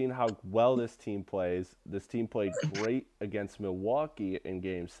 We've seen how well this team plays. This team played great against Milwaukee in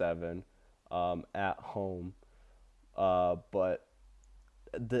Game 7 at home. But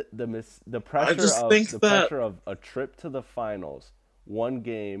the pressure of a trip to the finals, one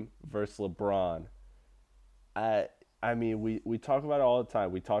game versus LeBron. I mean, we talk about it all the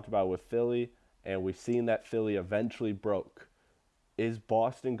time. We talked about it with Philly, and we've seen that Philly eventually broke. Is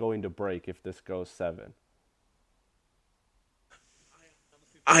Boston going to break if this goes 7?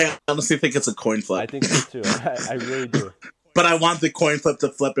 I honestly think it's a coin flip. I think so too. I really do. But I want the coin flip to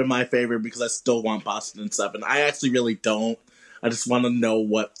flip in my favor because I still want Boston in 7. I actually really don't. I just want to know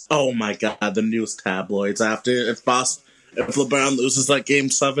what. Oh my God, the news tabloids after if LeBron loses that Game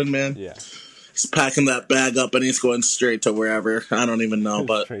 7, man. Yeah. He's packing that bag up and he's going straight to wherever. I don't even know,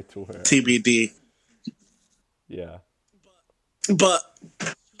 but TBD. Yeah. But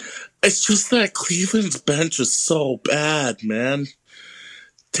it's just that Cleveland's bench is so bad, man.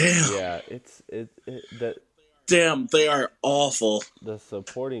 Damn. Yeah, Damn, they are awful. The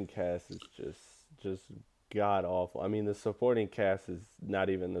supporting cast is just god awful. I mean, the supporting cast is not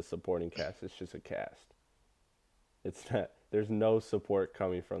even the supporting cast. It's just a cast. It's not. There's no support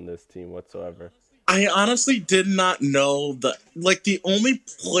coming from this team whatsoever. I honestly did not know that. Like, the only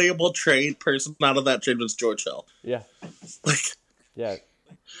playable trade person out of that trade was George Hill. Yeah. Yeah.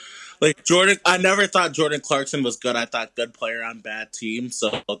 Like, Jordan, I never thought Jordan Clarkson was good. I thought good player on bad team,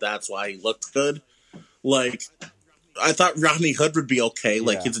 so that's why he looked good. Like, I thought Rodney Hood would be okay.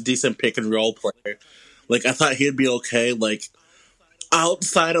 Like, he's a decent pick and roll player. Like, I thought he'd be okay. Like,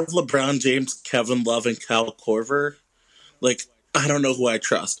 outside of LeBron James, Kevin Love, and Kyle Korver, like, I don't know who I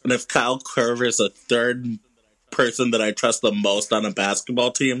trust. And if Kyle Korver is a third person that I trust the most on a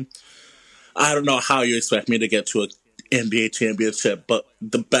basketball team, I don't know how you expect me to get to an NBA championship. But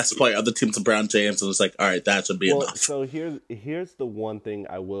the best player of the team is LeBron James, and it's like, all right, that should be enough. So here's the one thing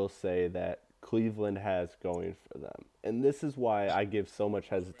I will say that Cleveland has going for them. And this is why I give so much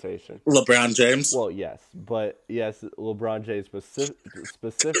hesitation. LeBron James? Well, yes. But, yes, LeBron James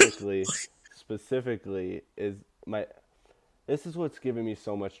specifically is my... This is what's giving me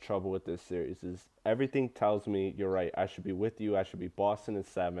so much trouble with this series is everything tells me, you're right, I should be with you. I should be Boston in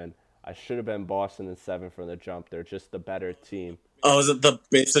 7. I should have been Boston in 7 from the jump. They're just the better team. Oh, is it the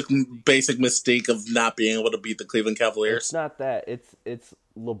basic mistake of not being able to beat the Cleveland Cavaliers? It's not that. It's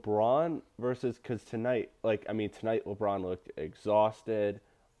LeBron versus because tonight LeBron looked exhausted.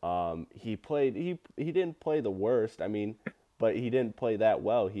 He didn't play the worst. I mean, but he didn't play that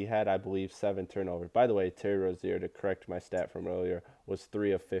well. He had, I believe, 7 turnovers. By the way, Terry Rozier, to correct my stat from earlier, was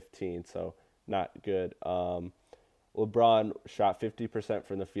 3 of 15, so not good. LeBron shot 50%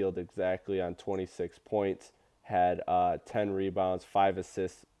 from the field exactly on 26 points, had 10 rebounds, 5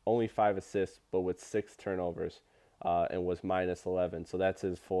 assists, only 5 assists, but with 6 turnovers, and was minus 11. So that's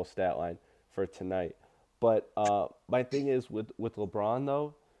his full stat line for tonight. But my thing is with LeBron,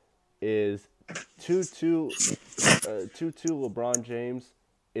 though, is 2-2 LeBron James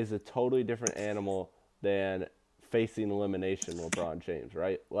is a totally different animal than facing elimination LeBron James,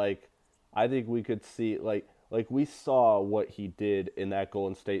 right? Like, I think we could see, like we saw what he did in that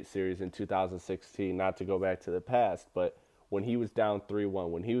Golden State series in 2016, not to go back to the past, but when he was down 3-1,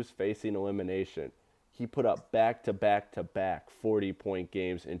 when he was facing elimination, he put up back-to-back 40-point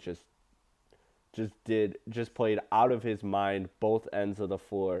games and just played out of his mind, both ends of the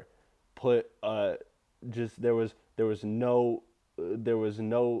floor. There was no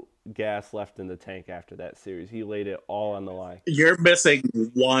gas left in the tank after that series. He laid it all on the line. You're missing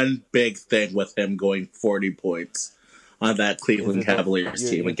one big thing with him going 40 points on that Cleveland Cavaliers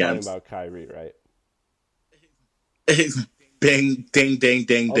team again. You're talking about Kyrie, right? Bing, ding, ding,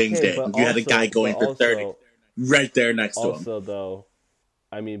 ding, ding, ding. You had a guy going for 30 right there next to him. Also, though,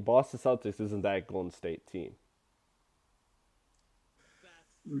 I mean, Boston Celtics isn't that Golden State team.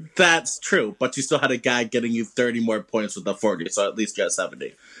 That's true, but you still had a guy getting you 30 more points with the 40, so at least you got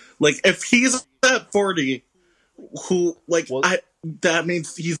 70. Like, if he's at 40, that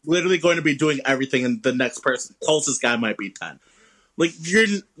means he's literally going to be doing everything, and the next person, closest guy might be 10. Like,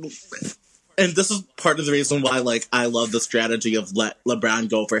 and this is part of the reason why, like, I love the strategy of let LeBron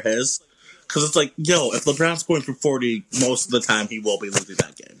go for his. Because it's like, if LeBron's going for 40, most of the time he will be losing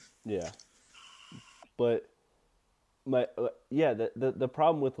that game. Yeah. But, the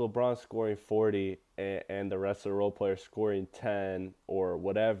problem with LeBron scoring 40 and the rest of the role players scoring 10 or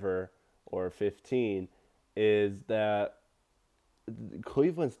whatever, or 15, is that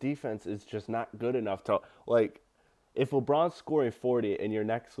Cleveland's defense is just not good enough to, like, if LeBron's scoring 40 and your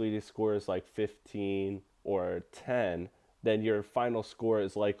next leading scorer is like 15 or 10, then your final score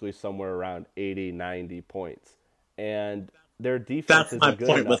is likely somewhere around 80, 90 points. And their defense isn't good enough. That's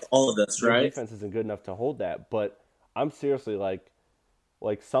my point with all of this, right? Their defense isn't good enough to hold that. But I'm seriously, like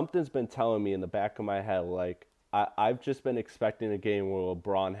something's been telling me in the back of my head, like, I've just been expecting a game where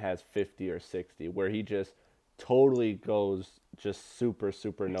LeBron has 50 or 60, where he just totally goes just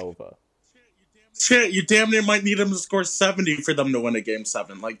supernova. Shit, you damn near might need him to score 70 for them to win a game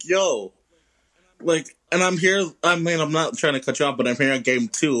 7. Like, and I'm here, I'm not trying to cut you off, but I'm here in game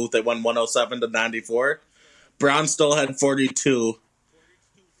 2. They won 107-94. Brown still had 42,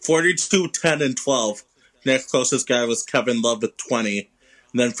 10, and 12. Next closest guy was Kevin Love with 20.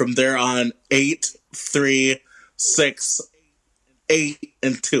 And then from there on, 8, 3, 6, 8,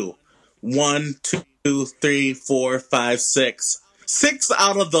 and 2. 1, 2, 3, 4, 5, 6. 6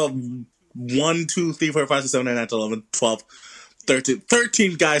 out of the 1, 2, 3, 4, 5, 6, 7, 8, 9, 10, 11, 12, 13.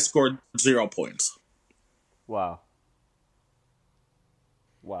 13 guys scored 0 points. Wow.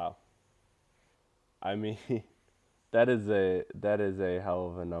 I mean, that is a hell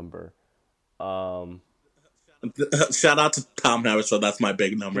of a number. Shout out to Tom Haberstroh. That's my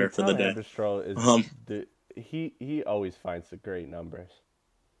big number for the day. Haberstroh is he always finds the great numbers.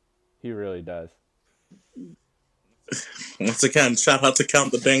 He really does. Once again, shout out to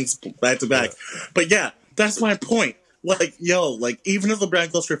Count the Bangs back to back. But yeah, that's my point. Like, even if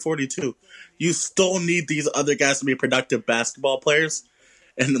LeBron goes for 42, you still need these other guys to be productive basketball players.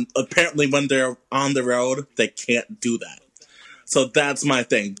 And apparently when they're on the road, they can't do that. So that's my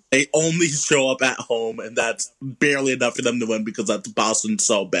thing. They only show up at home, and that's barely enough for them to win because that's Boston's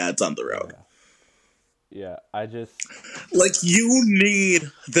so bad it's on the road. Yeah, I just... Like, you need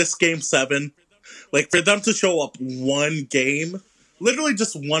this game 7. Like, for them to show up one game, literally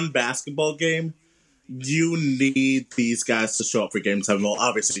just one basketball game, you need these guys to show up for game 7. Well,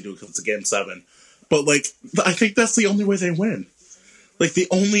 obviously you do because it's a game 7. But, like, I think that's the only way they win. Like, the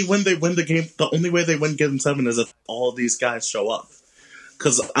only way they win game 7 is if all these guys show up.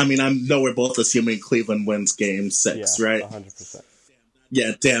 Because, I know we're both assuming Cleveland wins game 6, right? 100%.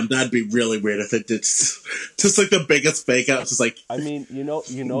 Yeah, damn, that'd be really weird if it did just like the biggest fake out. Just like, you know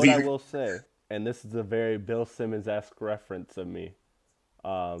what I will say, and this is a very Bill Simmons-esque reference of me,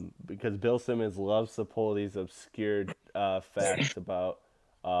 because Bill Simmons loves to pull these obscure facts about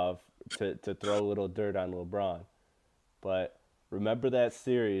to throw a little dirt on LeBron. But remember that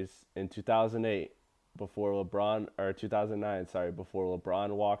series in 2008 before LeBron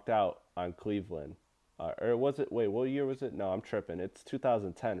walked out on Cleveland. Or was it? Wait, what year was it? No, I'm tripping. It's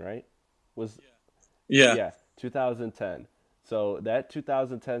 2010, right? Yeah, 2010. So that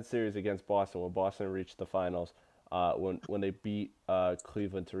 2010 series against Boston, when Boston reached the finals, when they beat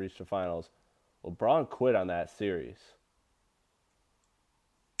Cleveland to reach the finals, LeBron quit on that series.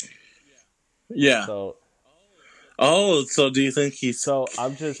 Yeah. So do you think he? So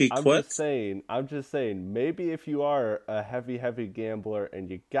I'm just saying. Maybe if you are a heavy gambler and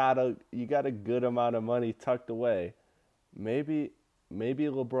you got a good amount of money tucked away, maybe maybe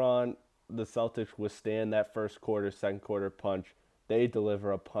LeBron, the Celtics withstand that first quarter, second quarter punch. They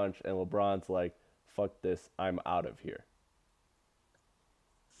deliver a punch, and LeBron's like, fuck this, I'm out of here.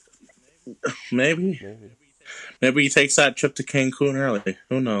 Maybe he takes that trip to Cancun early.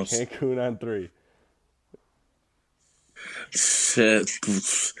 Who knows? Cancun on 3. Shit.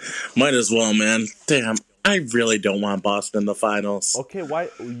 Might as well, man. Damn, I really don't want Boston in the finals. Okay, why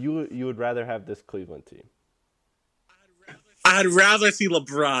you would rather have this Cleveland team? I'd rather see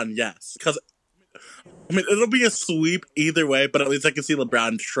LeBron, yes. Because, I mean, it'll be a sweep either way, but at least I can see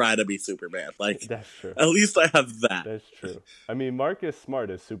LeBron try to be Superman. Like, that's true. At least I have that. That's true. I mean, Marcus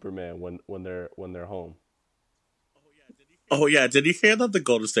Smart is Superman when they're home. Oh, yeah. Did you hear that the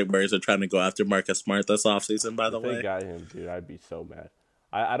Golden State Warriors are trying to go after Marcus Smart this offseason, by the way? If they got him, dude, I'd be so mad.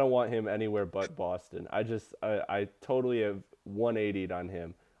 I don't want him anywhere but Boston. I totally have 180'd on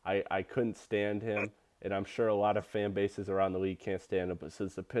him. I couldn't stand him, and I'm sure a lot of fan bases around the league can't stand him. But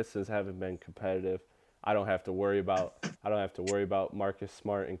since the Pistons haven't been competitive, I don't have to worry about Marcus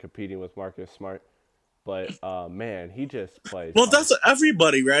Smart and competing with Marcus Smart. But man, he just plays. Well, that's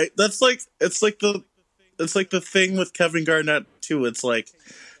everybody, right? That's like it's like the thing with Kevin Garnett too. It's like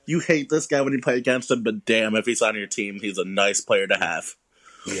you hate this guy when you play against him, but damn, if he's on your team, he's a nice player to have.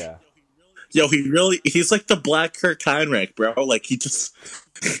 Yeah. Yo, he's like the Black Kirk Heinrich, bro. Like he's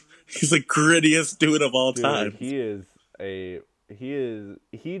the grittiest dude of all time. He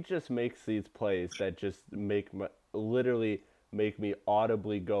just makes these plays that just literally make me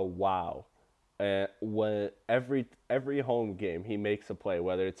audibly go wow. And when every home game he makes a play,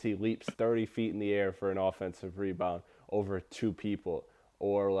 whether it's he leaps 30 feet in the air for an offensive rebound over 2 people,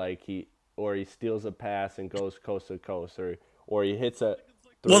 or he steals a pass and goes coast to coast, or he hits a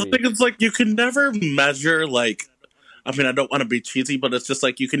 3. Well, I think it's like you can never measure like. I mean, I don't want to be cheesy, but it's just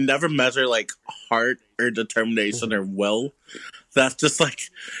like you can never measure like heart or determination or will. That's just like,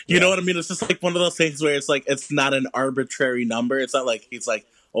 you know what I mean? It's just like one of those things where it's like it's not an arbitrary number. It's not like he's like,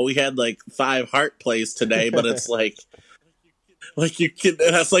 oh, we had like 5 heart plays today, but it's like you can.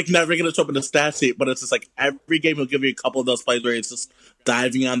 That's like never gonna show up in the stat sheet. But it's just like every game will give you a couple of those plays where it's just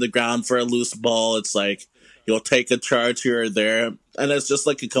diving on the ground for a loose ball. It's like you'll take a charge here or there, and it's just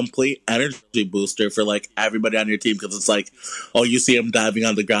like a complete energy booster for like everybody on your team because it's like, oh, you see him diving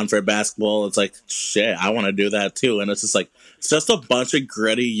on the ground for a basketball. It's like, shit, I want to do that too. And it's just like it's just a bunch of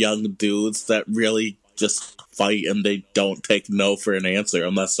gritty young dudes that really just fight and they don't take no for an answer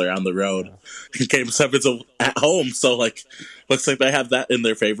unless they're on the road. Game 7's at home, so like looks like they have that in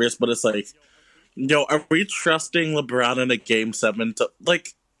their favors. But it's like, yo, are we trusting LeBron in a Game 7 to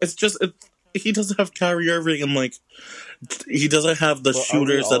like? It's just. He doesn't have Kyrie Irving, and like he doesn't have the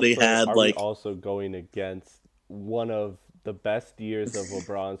shooters that he had. Like also going against one of the best years of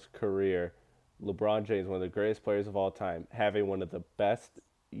LeBron's career, LeBron James, one of the greatest players of all time, having one of the best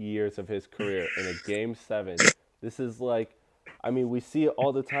years of his career in a Game 7. This is like, I mean, we see it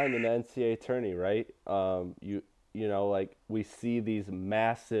all the time in the NCAA tourney, right? You know, like we see these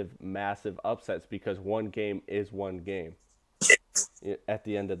massive upsets because one game is one game at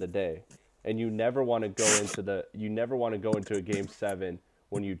the end of the day. And you never want to go into a Game 7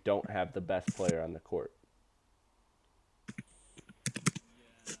 when you don't have the best player on the court.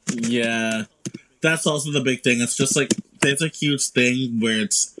 Yeah, that's also the big thing. It's just like there's a huge thing where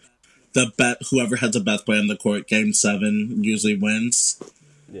it's whoever has the best player on the court. Game 7 usually wins.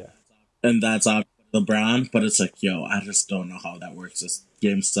 Yeah, and that's LeBron. But it's like, yo, I just don't know how that works. This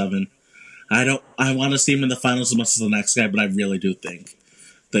Game 7, I want to see him in the finals as much as the next guy, but I really do think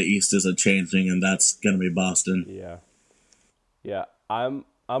the East isn't changing, and that's gonna be Boston. Yeah. I'm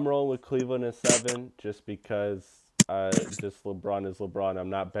rolling with Cleveland in 7 just because just LeBron is LeBron. I'm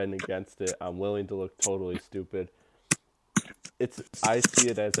not betting against it. I'm willing to look totally stupid. I see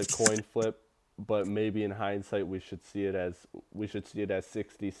it as a coin flip, but maybe in hindsight we should see it as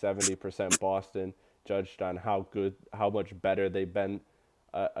 60-70% Boston, judged on how much better they've been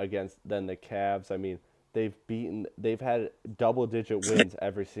than the Cavs. I mean, they've had double-digit wins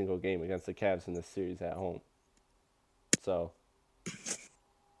every single game against the Cavs in this series at home. So,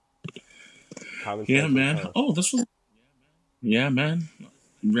 yeah, man. Oh, this was. Yeah, man.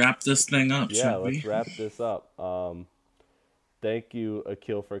 Wrap this thing up. Yeah, let's wrap this up. Thank you,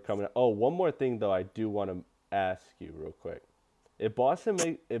 Akil, for coming. Oh, one more thing though, I do want to ask you real quick. If Boston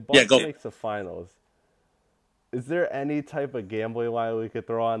makes the finals, is there any type of gambling line we could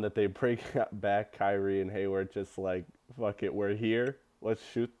throw on that they bring back Kyrie and Hayward? Just like, fuck it, we're here. Let's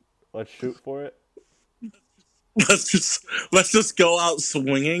shoot for it. Let's just go out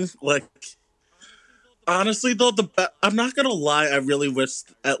swinging. Like, honestly though, I'm not gonna lie. I really wish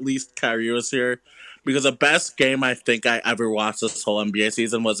at least Kyrie was here, Because the best game I think I ever watched this whole NBA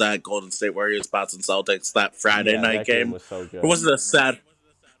season was that Golden State Warriors Boston Celtics, that Friday Yeah, night that game game. was so Or good. was it a I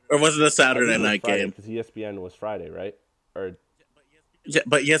think Saturday it was night Friday game? because ESPN was Friday, right? Or Yeah,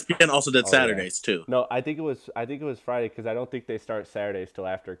 but ESPN also did oh, Saturdays yeah. too. No, I think it was Friday because I don't think they start Saturdays till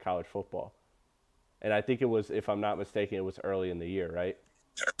after college football. And I think it was, if I'm not mistaken, it was early in the year, right?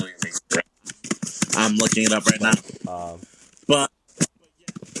 I'm looking it up right now.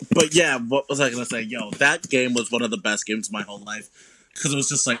 But yeah, what was I gonna say? Yo, that game was one of the best games of my whole life because it was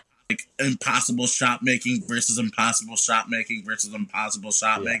just like impossible shot making versus impossible shot making versus impossible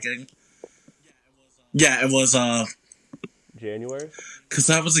shot Yeah. making. Yeah, it was January? because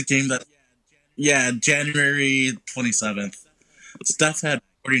that was a game that January 27th. Steph had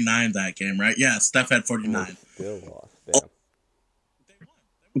 49 that game, right? Yeah, Steph had They 49. still lost. Damn.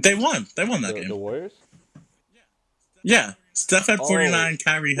 They won that The game. Warriors? Yeah, Steph had 49. Oh,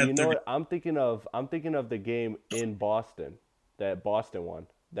 Kyrie you had know 30. what? I'm thinking of the game in Boston that Boston won.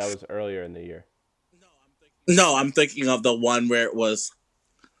 That was earlier in the year. No, I'm thinking of the one where it was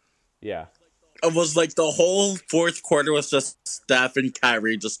Yeah. like the whole fourth quarter was just Steph and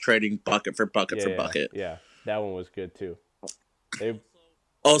Kyrie just trading bucket for bucket Yeah, for yeah, bucket. yeah. That one was good too. They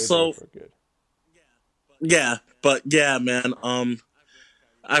Also, both were good. yeah, but yeah, man.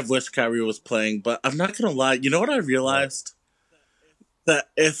 I wish Kyrie was playing, but I'm not gonna lie. You know what I realized? That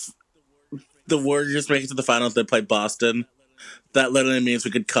if the Warriors make it to the finals, they play Boston. That literally means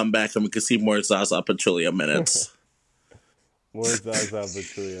we could come back and we could see more Zaza Pachulia minutes. More Zaza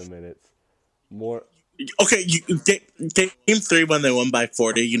Pachulia minutes. More. Okay, game 3 when they won by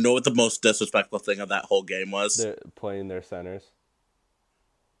 40. You know what the most disrespectful thing of that whole game was? They're playing their centers.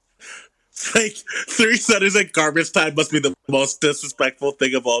 Like 3 centers at garbage time must be the most disrespectful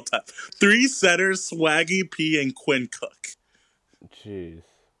thing of all time. 3 centers, Swaggy P and Quinn Cook. Jeez.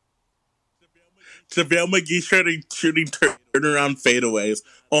 JaVale McGee shooting turnaround fadeaways.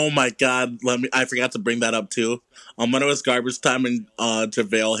 Oh my god, I forgot to bring that up too. When it was garbage time and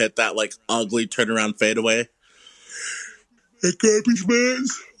JaVale hit that like ugly turnaround fadeaway. At garbage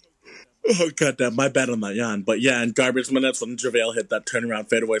minutes. Oh goddamn, my bad on that yawn. But yeah, in garbage minutes when JaVale hit that turnaround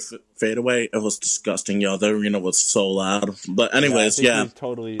fadeaway, it was disgusting, yo. The arena was so loud. But anyways,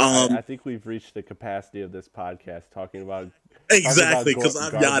 I think we've reached the capacity of this podcast talking about exactly because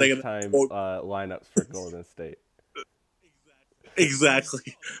I'm yawning. Time lineups for Golden State.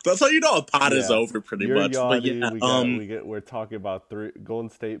 Exactly. That's how you know a pod is over, pretty much. Yawning, but yeah, we're talking about Golden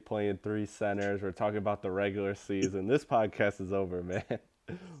State playing 3 centers. We're talking about the regular season. This podcast is over, man.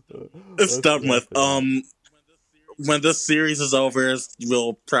 It's done with. When this series is over,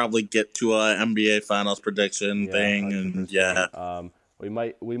 we'll probably get to a NBA Finals prediction thing, 100%. And yeah.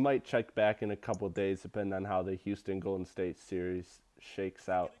 We might check back in a couple of days, depending on how the Houston Golden State series shakes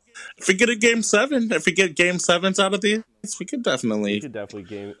out. If we get a game 7, if we get game 7s out of these, we could definitely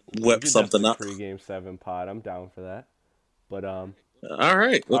whip something up. Pre-game 7 pod. I'm down for that. But all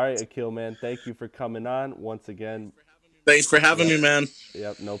right, Akil, man. Thank you for coming on once again. Thanks for having me, man.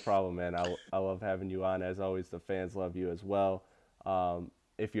 Yep, no problem, man. I love having you on. As always, the fans love you as well.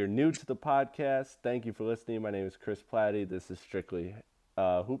 If you're new to the podcast, thank you for listening. My name is Chris Platty. This is Strictly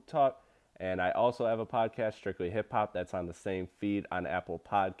Hoop Talk. And I also have a podcast, Strictly Hip Hop, that's on the same feed on Apple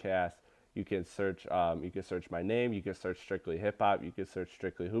Podcasts. You can search my name. You can search Strictly Hip Hop. You can search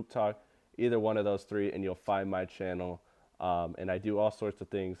Strictly Hoop Talk. Either one of those 3, and you'll find my channel. And I do all sorts of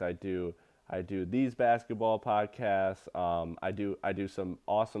things. I do these basketball podcasts. I do some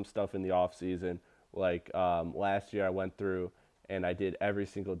awesome stuff in the off season. Like last year, I went through and I did every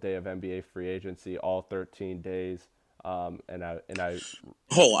single day of NBA free agency, all 13 days. I'm in on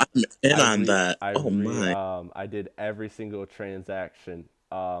that. I did every single transaction,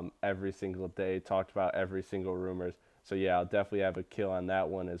 every single day. Talked about every single rumors. So yeah, I'll definitely have a kill on that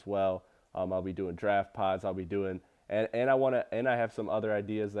one as well. I'll be doing draft pods. I'll be doing. And I have some other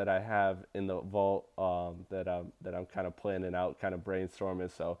ideas that I have in the vault that I'm kind of planning out, kind of brainstorming.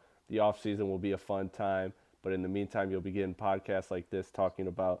 So the off season will be a fun time, but in the meantime, you'll be getting podcasts like this talking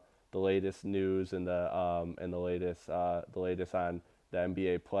about the latest news and the latest on the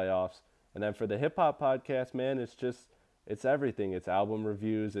NBA playoffs. And then for the hip hop podcast, man, it's everything. It's album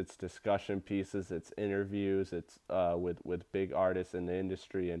reviews, it's discussion pieces, it's interviews, it's with big artists in the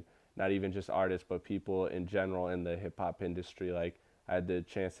industry, and not even just artists, but people in general in the hip-hop industry. Like, I had the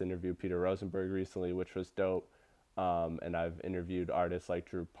chance to interview Peter Rosenberg recently, which was dope. And I've interviewed artists like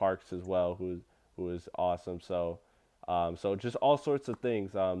Drew Parks as well, who is awesome. So just all sorts of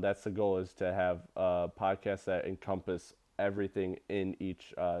things. That's the goal, is to have podcasts that encompass everything in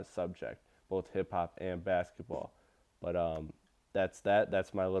each subject, both hip-hop and basketball. But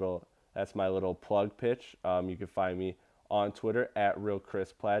that's my little That's my little plug pitch. You can find me on Twitter at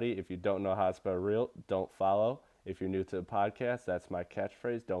RealChrisPlatty. If you don't know how to spell real, don't follow. If you're new to the podcast, that's my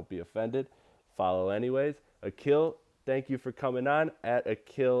catchphrase. Don't be offended. Follow anyways. Akil, thank you for coming on at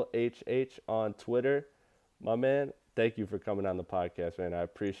AkilHH on Twitter. My man, thank you for coming on the podcast, man. I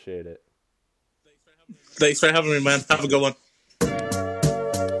appreciate it. Thanks for having me, man. Have a good one.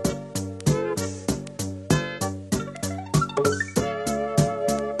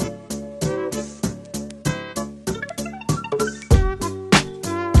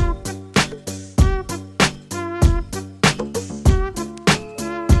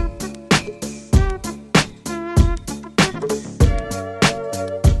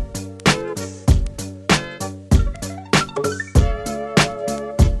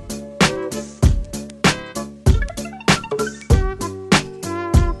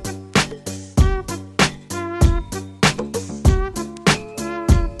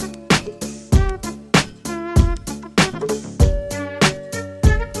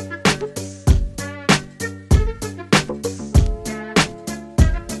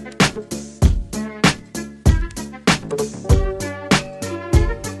 you.